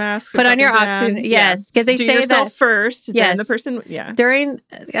oxygen masks? Put on your oxygen. Yes, because they do say yourself that first. Yes, then the person. Yeah. During,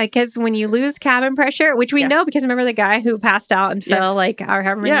 because when you lose cabin pressure, which we know because remember the guy who passed out and fell like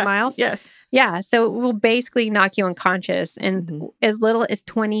however many miles. Yes. Yeah. So it will basically knock you unconscious in as little as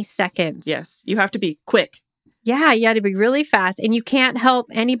 20 seconds. Yes. You have to be quick. Yeah, you had to be really fast, and you can't help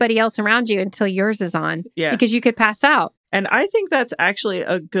anybody else around you until yours is on. Yes. Because you could pass out. And I think that's actually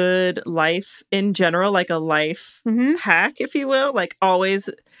a good life in general, like a life hack, if you will. Like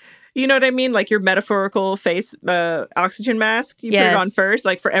always, you know what I mean? Like your metaphorical face oxygen mask, you put it on first,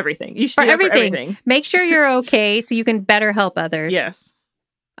 like for everything. You should do that for everything. Make sure you're okay so you can better help others. Yes.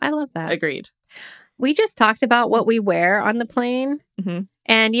 I love that. Agreed. We just talked about what we wear on the plane.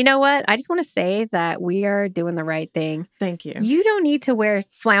 And you know what? I just want to say that we are doing the right thing. Thank you. You don't need to wear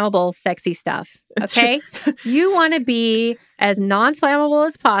flammable, sexy stuff. Okay? You want to be as non-flammable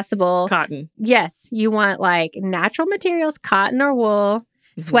as possible. Cotton. Yes. You want like natural materials, cotton or wool,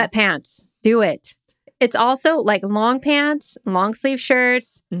 sweatpants. Do it. It's also like long pants, long sleeve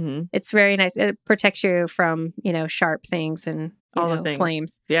shirts. It's very nice. It protects you from, sharp things and all the things.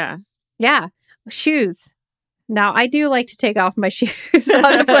 Flames. Yeah. Yeah. Shoes. Now, I do like to take off my shoes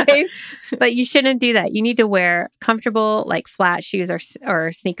on a plane, but you shouldn't do that. You need to wear comfortable, like flat shoes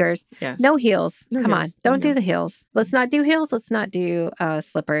or sneakers. Yes. No heels. No Come heels. on. Don't do the heels. Let's not do heels. Let's not do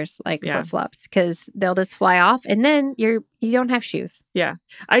slippers like flip-flops because they'll just fly off and then you don't have shoes. Yeah.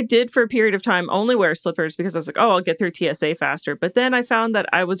 I did for a period of time only wear slippers because I was like, oh, I'll get through TSA faster. But then I found that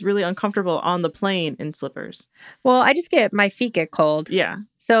I was really uncomfortable on the plane in slippers. Well, my feet get cold. Yeah.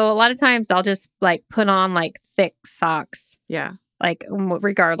 So a lot of times I'll just like put on like thick socks. Yeah. Like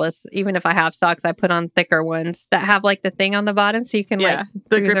regardless, even if I have socks, I put on thicker ones that have like the thing on the bottom so you can like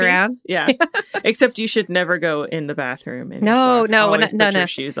cruise around. Yeah. Except you should never go in the bathroom. In No. Put your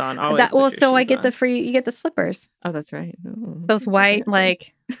shoes on. I get you get the slippers. Oh, that's right. Ooh, those white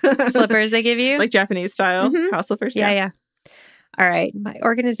like slippers they give you. Like Japanese style house slippers. Yeah. All right. My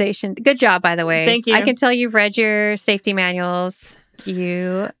organization. Good job, by the way. Thank you. I can tell you've read your safety manuals.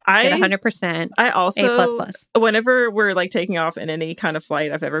 You get 100%. I also A++. Whenever we're like taking off in any kind of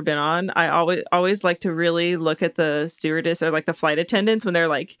flight I've ever been on, I always like to really look at the stewardess or like the flight attendants when they're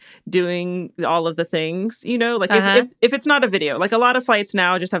like doing all of the things, like if it's not a video, like a lot of flights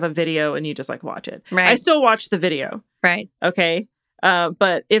now just have a video and you just like watch it. Right. I still watch the video. Right. Okay.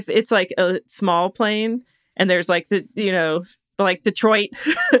 But if it's like a small plane and there's like like Detroit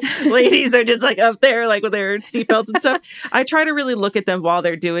ladies are just like up there like with their seatbelts and stuff. I try to really look at them while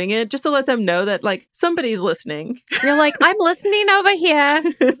they're doing it just to let them know that like somebody's listening. You're like, I'm listening over here.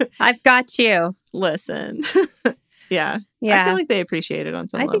 I've got you. Listen. Yeah. I feel like they appreciate it on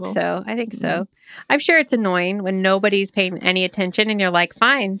some level. I think so. I'm sure it's annoying when nobody's paying any attention and you're like,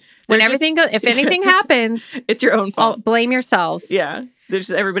 fine. When if anything happens, it's your own fault. Blame yourselves. Yeah. There's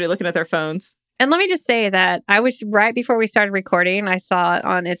just everybody looking at their phones. And let me just say that I was right before we started recording. I saw it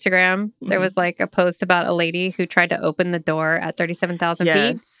on Instagram. There was like a post about a lady who tried to open the door at 37,000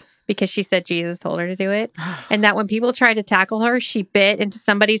 feet because she said Jesus told her to do it. And that when people tried to tackle her, she bit into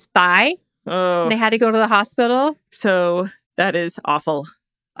somebody's thigh. Oh. And they had to go to the hospital. So that is awful.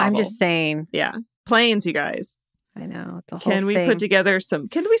 I'm just saying. Yeah. Planes, you guys. I know. It's a whole Can we put together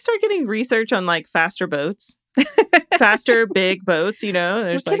can we start getting research on like faster boats? Faster, big boats,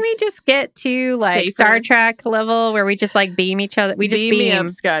 There's can we just get to like safer. Star Trek level where we just like beam each other? We just beam me up,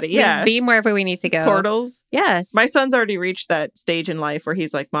 Scotty. Yeah. Just beam wherever we need to go. Portals. Yes. My son's already reached that stage in life where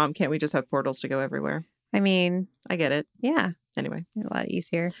he's like, Mom, can't we just have portals to go everywhere? I mean, I get it. Yeah. Anyway. A lot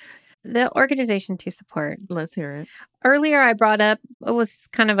easier. The organization to support. Let's hear it. Earlier, I brought up, it was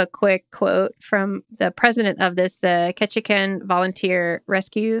kind of a quick quote from the president of this, the Ketchikan Volunteer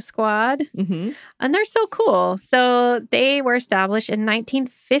Rescue Squad. And they're so cool. So they were established in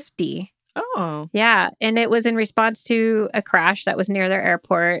 1950. Oh. Yeah, and it was in response to a crash that was near their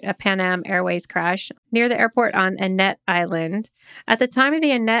airport, a Pan Am Airways crash near the airport on Annette Island. At the time of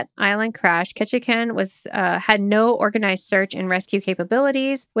the Annette Island crash, Ketchikan had no organized search and rescue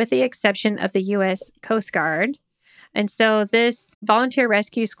capabilities, with the exception of the U.S. Coast Guard. And so this volunteer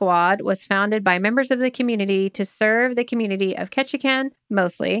rescue squad was founded by members of the community to serve the community of Ketchikan,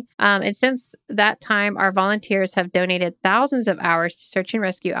 mostly. And since that time, our volunteers have donated thousands of hours to search and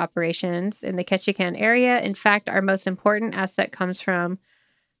rescue operations in the Ketchikan area. In fact, our most important asset comes from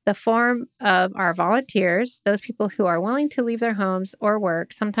the form of our volunteers, those people who are willing to leave their homes or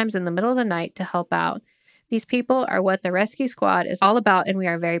work, sometimes in the middle of the night, to help out. These people are what the rescue squad is all about, and we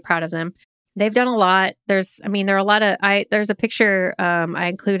are very proud of them. They've done a lot. There are a lot of, there's a picture I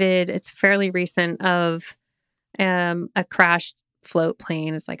included, it's fairly recent, of a crashed float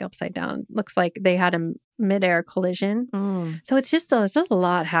plane. It's like upside down. Looks like they had a midair collision. So it's just a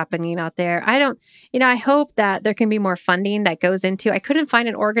lot happening out there. I hope that there can be more funding that goes into, I couldn't find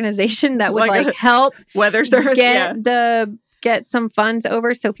an organization that would like help weather service, get some funds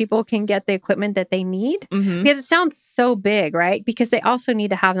over so people can get the equipment that they need. Because it sounds so big, right? Because they also need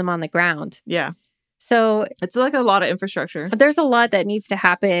to have them on the ground. Yeah. So it's like a lot of infrastructure. There's a lot that needs to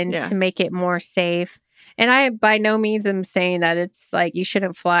happen to make it more safe. And I by no means am saying that it's like you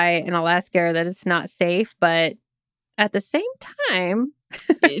shouldn't fly in Alaska or that it's not safe. But at the same time,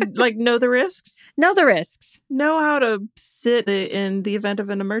 like know the risks. Know the risks. Know how to sit in the event of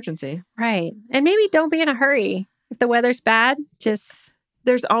an emergency. Right. And maybe don't be in a hurry. If the weather's bad,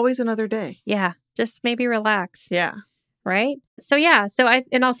 there's always another day. Yeah. Just maybe relax. Yeah. Right. So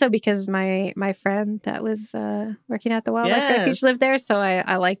and also because my friend that was working at the wildlife refuge lived there. So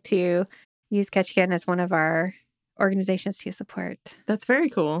I like to use Ketchikan as one of our organizations to support. That's very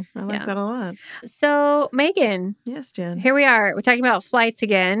cool. I like that a lot. So Megan. Yes, Jen. Here we are. We're talking about flights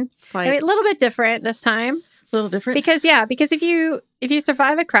again. I mean, a little bit different this time. A little different. Because if you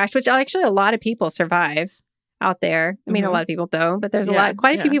survive a crash, which actually a lot of people survive out there. I mean, a lot of people don't, but there's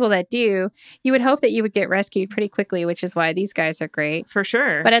quite a few people that do. You would hope that you would get rescued pretty quickly, which is why these guys are great. For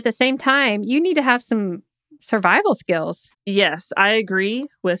sure. But at the same time, you need to have some survival skills. Yes, I agree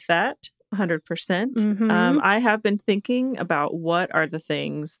with that 100%. I have been thinking about what are the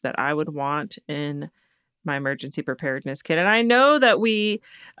things that I would want in my emergency preparedness kit. And I know that we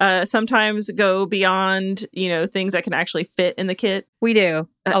sometimes go beyond, things that can actually fit in the kit. We do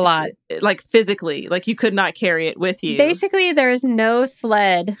a lot. Like physically, like you could not carry it with you. Basically, there is no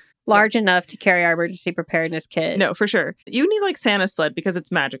sled large enough to carry our emergency preparedness kit. No, for sure. You need like Santa's sled because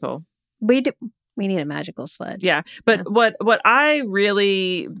it's magical. We do. We need a magical sled. Yeah. But what I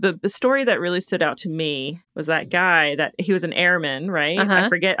really, the story that really stood out to me was that guy that he was an airman, right?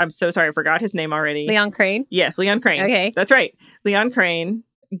 I'm so sorry. I forgot his name already. Leon Crane? Yes, Leon Crane. Okay. That's right. Leon Crane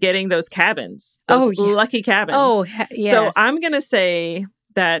getting those cabins. Those lucky cabins. Oh, yes. So I'm going to say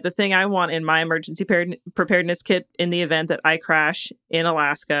that the thing I want in my emergency preparedness kit in the event that I crash in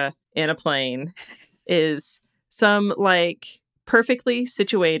Alaska in a plane is some like perfectly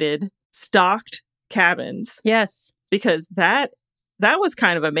situated stocked cabins. Yes. Because that was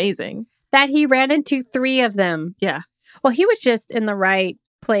kind of amazing. That he ran into 3 of them. Yeah. Well, he was just in the right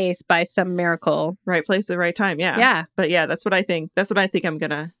place by some miracle. Right place at the right time. Yeah. Yeah. But yeah, that's what I think. That's what I think I'm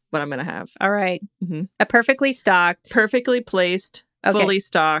gonna have. All right. A perfectly stocked. Perfectly placed, fully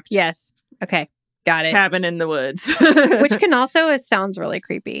stocked. Yes. Okay. Got it. Cabin in the woods. Which can also, it sounds really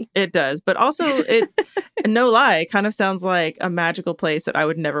creepy. It does. But also, it, no lie, it kind of sounds like a magical place that I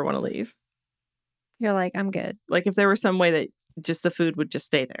would never want to leave. You're like, I'm good. Like if there was some way that just the food would just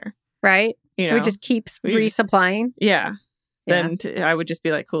stay there. Right? It would just keep resupplying. Then I would just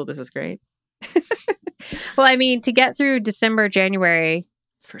be like, cool, this is great. Well, I mean, to get through December, January,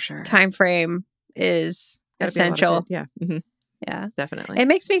 for sure, time frame is essential. Yeah. Yeah, definitely.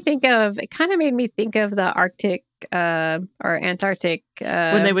 It kind of made me think of the Arctic or Antarctic.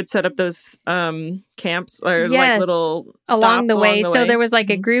 When they would set up those camps or like little along the way. So there was like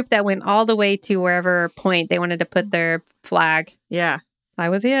a group that went all the way to wherever point they wanted to put their flag. Yeah.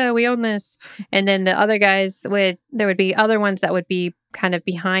 We own this. And then the other guys there would be other ones that would be kind of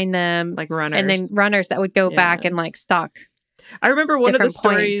behind them. Like runners. And then runners that would go back and like stalk. I remember one of the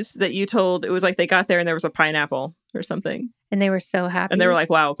stories that you told, it was like they got there and there was a pineapple or something. And they were so happy. And they were like,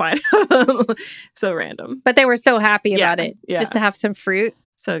 wow, pineapple. So random. But they were so happy about it. Yeah. Just to have some fruit.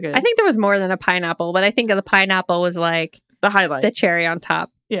 So good. I think there was more than a pineapple, but I think the pineapple was like the highlight. The cherry on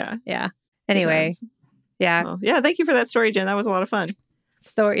top. Yeah. Yeah. Anyway. Yeah. Well, yeah. Thank you for that story, Jen. That was a lot of fun.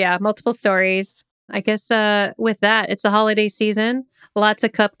 Multiple stories. I guess with that, it's the holiday season. Lots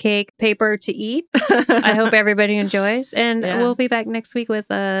of cupcake paper to eat. I hope everybody enjoys. And we'll be back next week with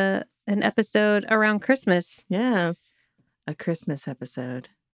an an episode around Christmas, Yes. A Christmas episode.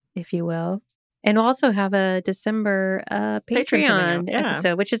 if you will. And we'll also have a December Patreon coming out, Patreon yeah.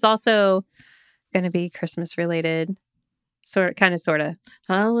 episode, which is also going to be Christmas related. Sort of.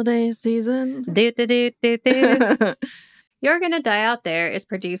 Holiday season. Do. You're Gonna Die Out There is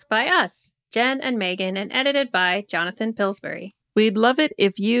produced by us, Jen and Megan, and edited by Jonathan Pillsbury. We'd love it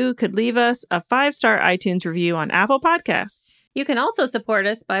if you could leave us a 5-star iTunes review on Apple Podcasts. You can also support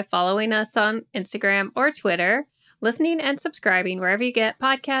us by following us on Instagram or Twitter, listening and subscribing wherever you get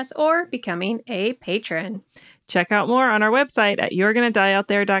podcasts, or becoming a patron. Check out more on our website at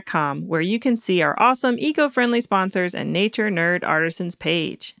you'regonnadieoutthere.com, where you can see our awesome eco-friendly sponsors and nature nerd artisans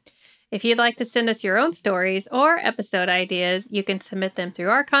page. If you'd like to send us your own stories or episode ideas, you can submit them through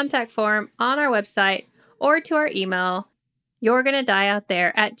our contact form on our website or to our email,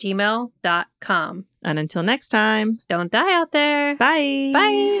 you'regonnadieoutthere@gmail.com. And until next time, Don't die out there. bye.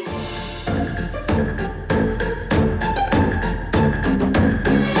 Bye.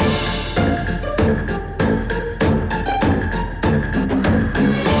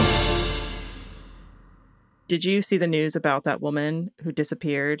 Did you see the news about that woman who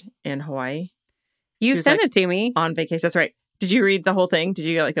disappeared in Hawaii You was sent like- it to me. on vacation? That's right. Did you read the whole thing? Did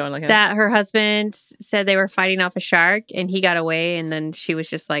you go and look at it? That her husband said they were fighting off a shark and he got away and then she was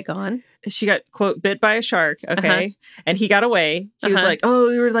just like gone. She got, quote, bit by a shark, okay? Uh-huh. And he got away. He was Uh-huh. like,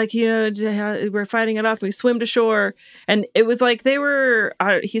 oh, we were like, we're fighting it off. We swim to shore. And it was like they were,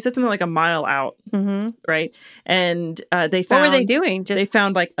 he said something like a mile out, Mm-hmm. right? And they What found... were they doing? They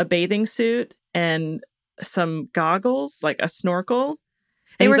found like a bathing suit and some goggles, like a snorkel.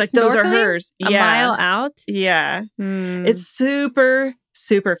 They And he's were like, those are snorkeling hers. a mile out. Yeah. Hmm. It's super,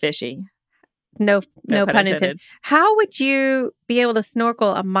 super fishy. No pun intended. How would you be able to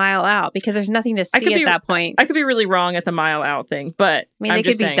snorkel a mile out? Because there's nothing to I see could at be- that point. I could be really wrong at the mile out thing, but I mean, I'm they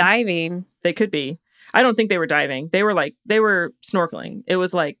just could be saying, diving. They could be. I don't think they were diving. They were snorkeling. It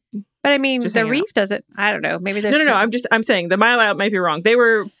was like, But I mean, Just the hanging out. reef doesn't, I don't know. Maybe there's no. I'm saying the mile out might be wrong. They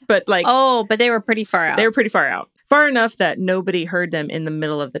were, but like, Oh, but they were pretty far out. they were pretty far out. Far enough that nobody heard them in the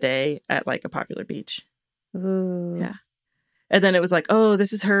middle of the day at like a popular beach. Ooh. Yeah. And then it was like, oh,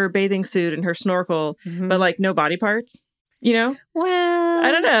 this is her bathing suit and her snorkel, Mhm. but like no body parts, Well,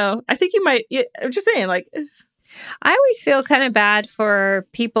 I don't know. I think you might, I'm just saying, like, I always feel kind of bad for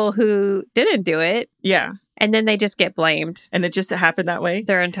people who didn't do it yeah. and then they just get blamed And it just happened that way.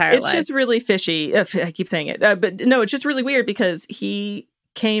 their entire It's lives. just really fishy. I keep saying it. But no, it's just really weird because he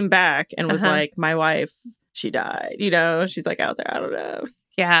came back and was Uh-huh. like, my wife, she died. She's like out there. I don't know.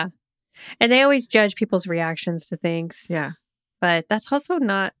 Yeah. And they always judge people's reactions to things, Yeah, but that's also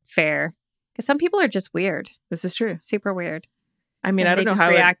not fair because some people are just weird, this is true. super weird. I mean, And I don't they know just how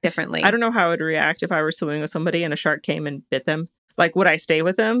react differently. I don't know how I would react if I were swimming with somebody and a shark came and bit them. Like, would I stay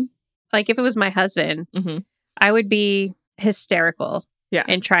with them? Like if it was my husband, Mm-hmm. I would be hysterical. Yeah.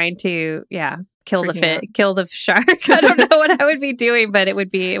 And trying to, kill Freaking kill the shark. I don't know what I would be doing, but it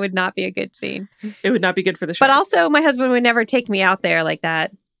would not be a good scene. It would not be good for the shark. But also my husband would never take me out there like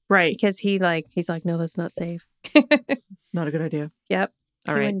that right. because he's like, no, that's not safe. Not a good idea. Yep.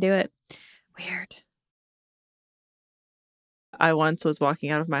 All He right. wouldn't do it. Weird. I once was walking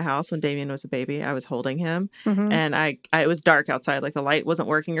out of my house when Damien was a baby. I was holding him Mhm. and it was dark outside, like the light wasn't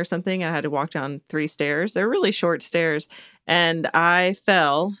working or something. I had to walk down 3 stairs. They're really short stairs. And I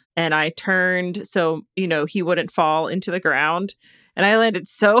fell and I turned so, he wouldn't fall into the ground. And I landed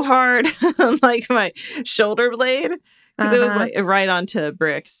so hard on like my shoulder blade because it was Uh-huh. like right onto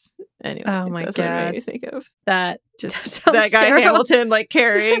bricks. Anyway, Oh my that's what it God. made me think of. That Just sounds that guy terrible. Hamilton like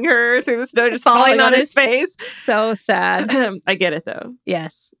carrying her through the snow, just falling on his face. So sad. I get it though.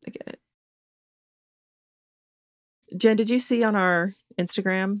 Yes. I get it. Jen, did you see on our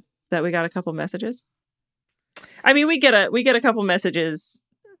Instagram that we got a couple messages? I mean, we get a couple messages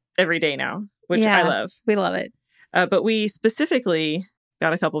every day now, which I Yeah. love. We love it. But we specifically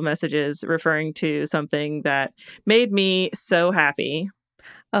got a couple messages referring to something that made me so happy.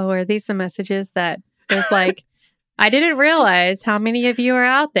 Oh, are these the messages that there's like, I didn't realize how many of you are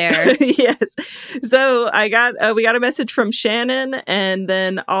out there. Yes. So we got a message from Shannon and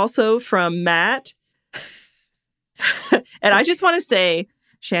then also from Matt. And I just want to say,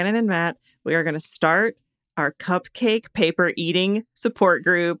 Shannon and Matt, we are going to start our cupcake paper eating support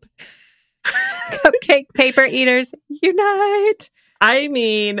group. Cupcake paper eaters unite. I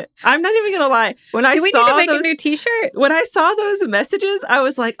mean, I'm not even going to lie. When I Do we need saw to make those, a new T-shirt? when I saw those messages, I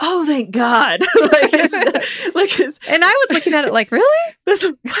was like, "Oh, thank God!" it's And I was looking at it like, really? what?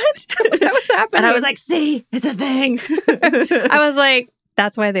 What's happening? And I was like, "See, it's a thing." I was like,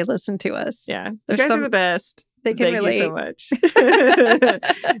 that's why they listen to us. Yeah, you There's guys are some- the best. They can Thank relate. you so much.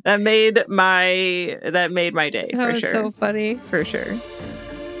 That made my day That for was sure. so funny. For sure.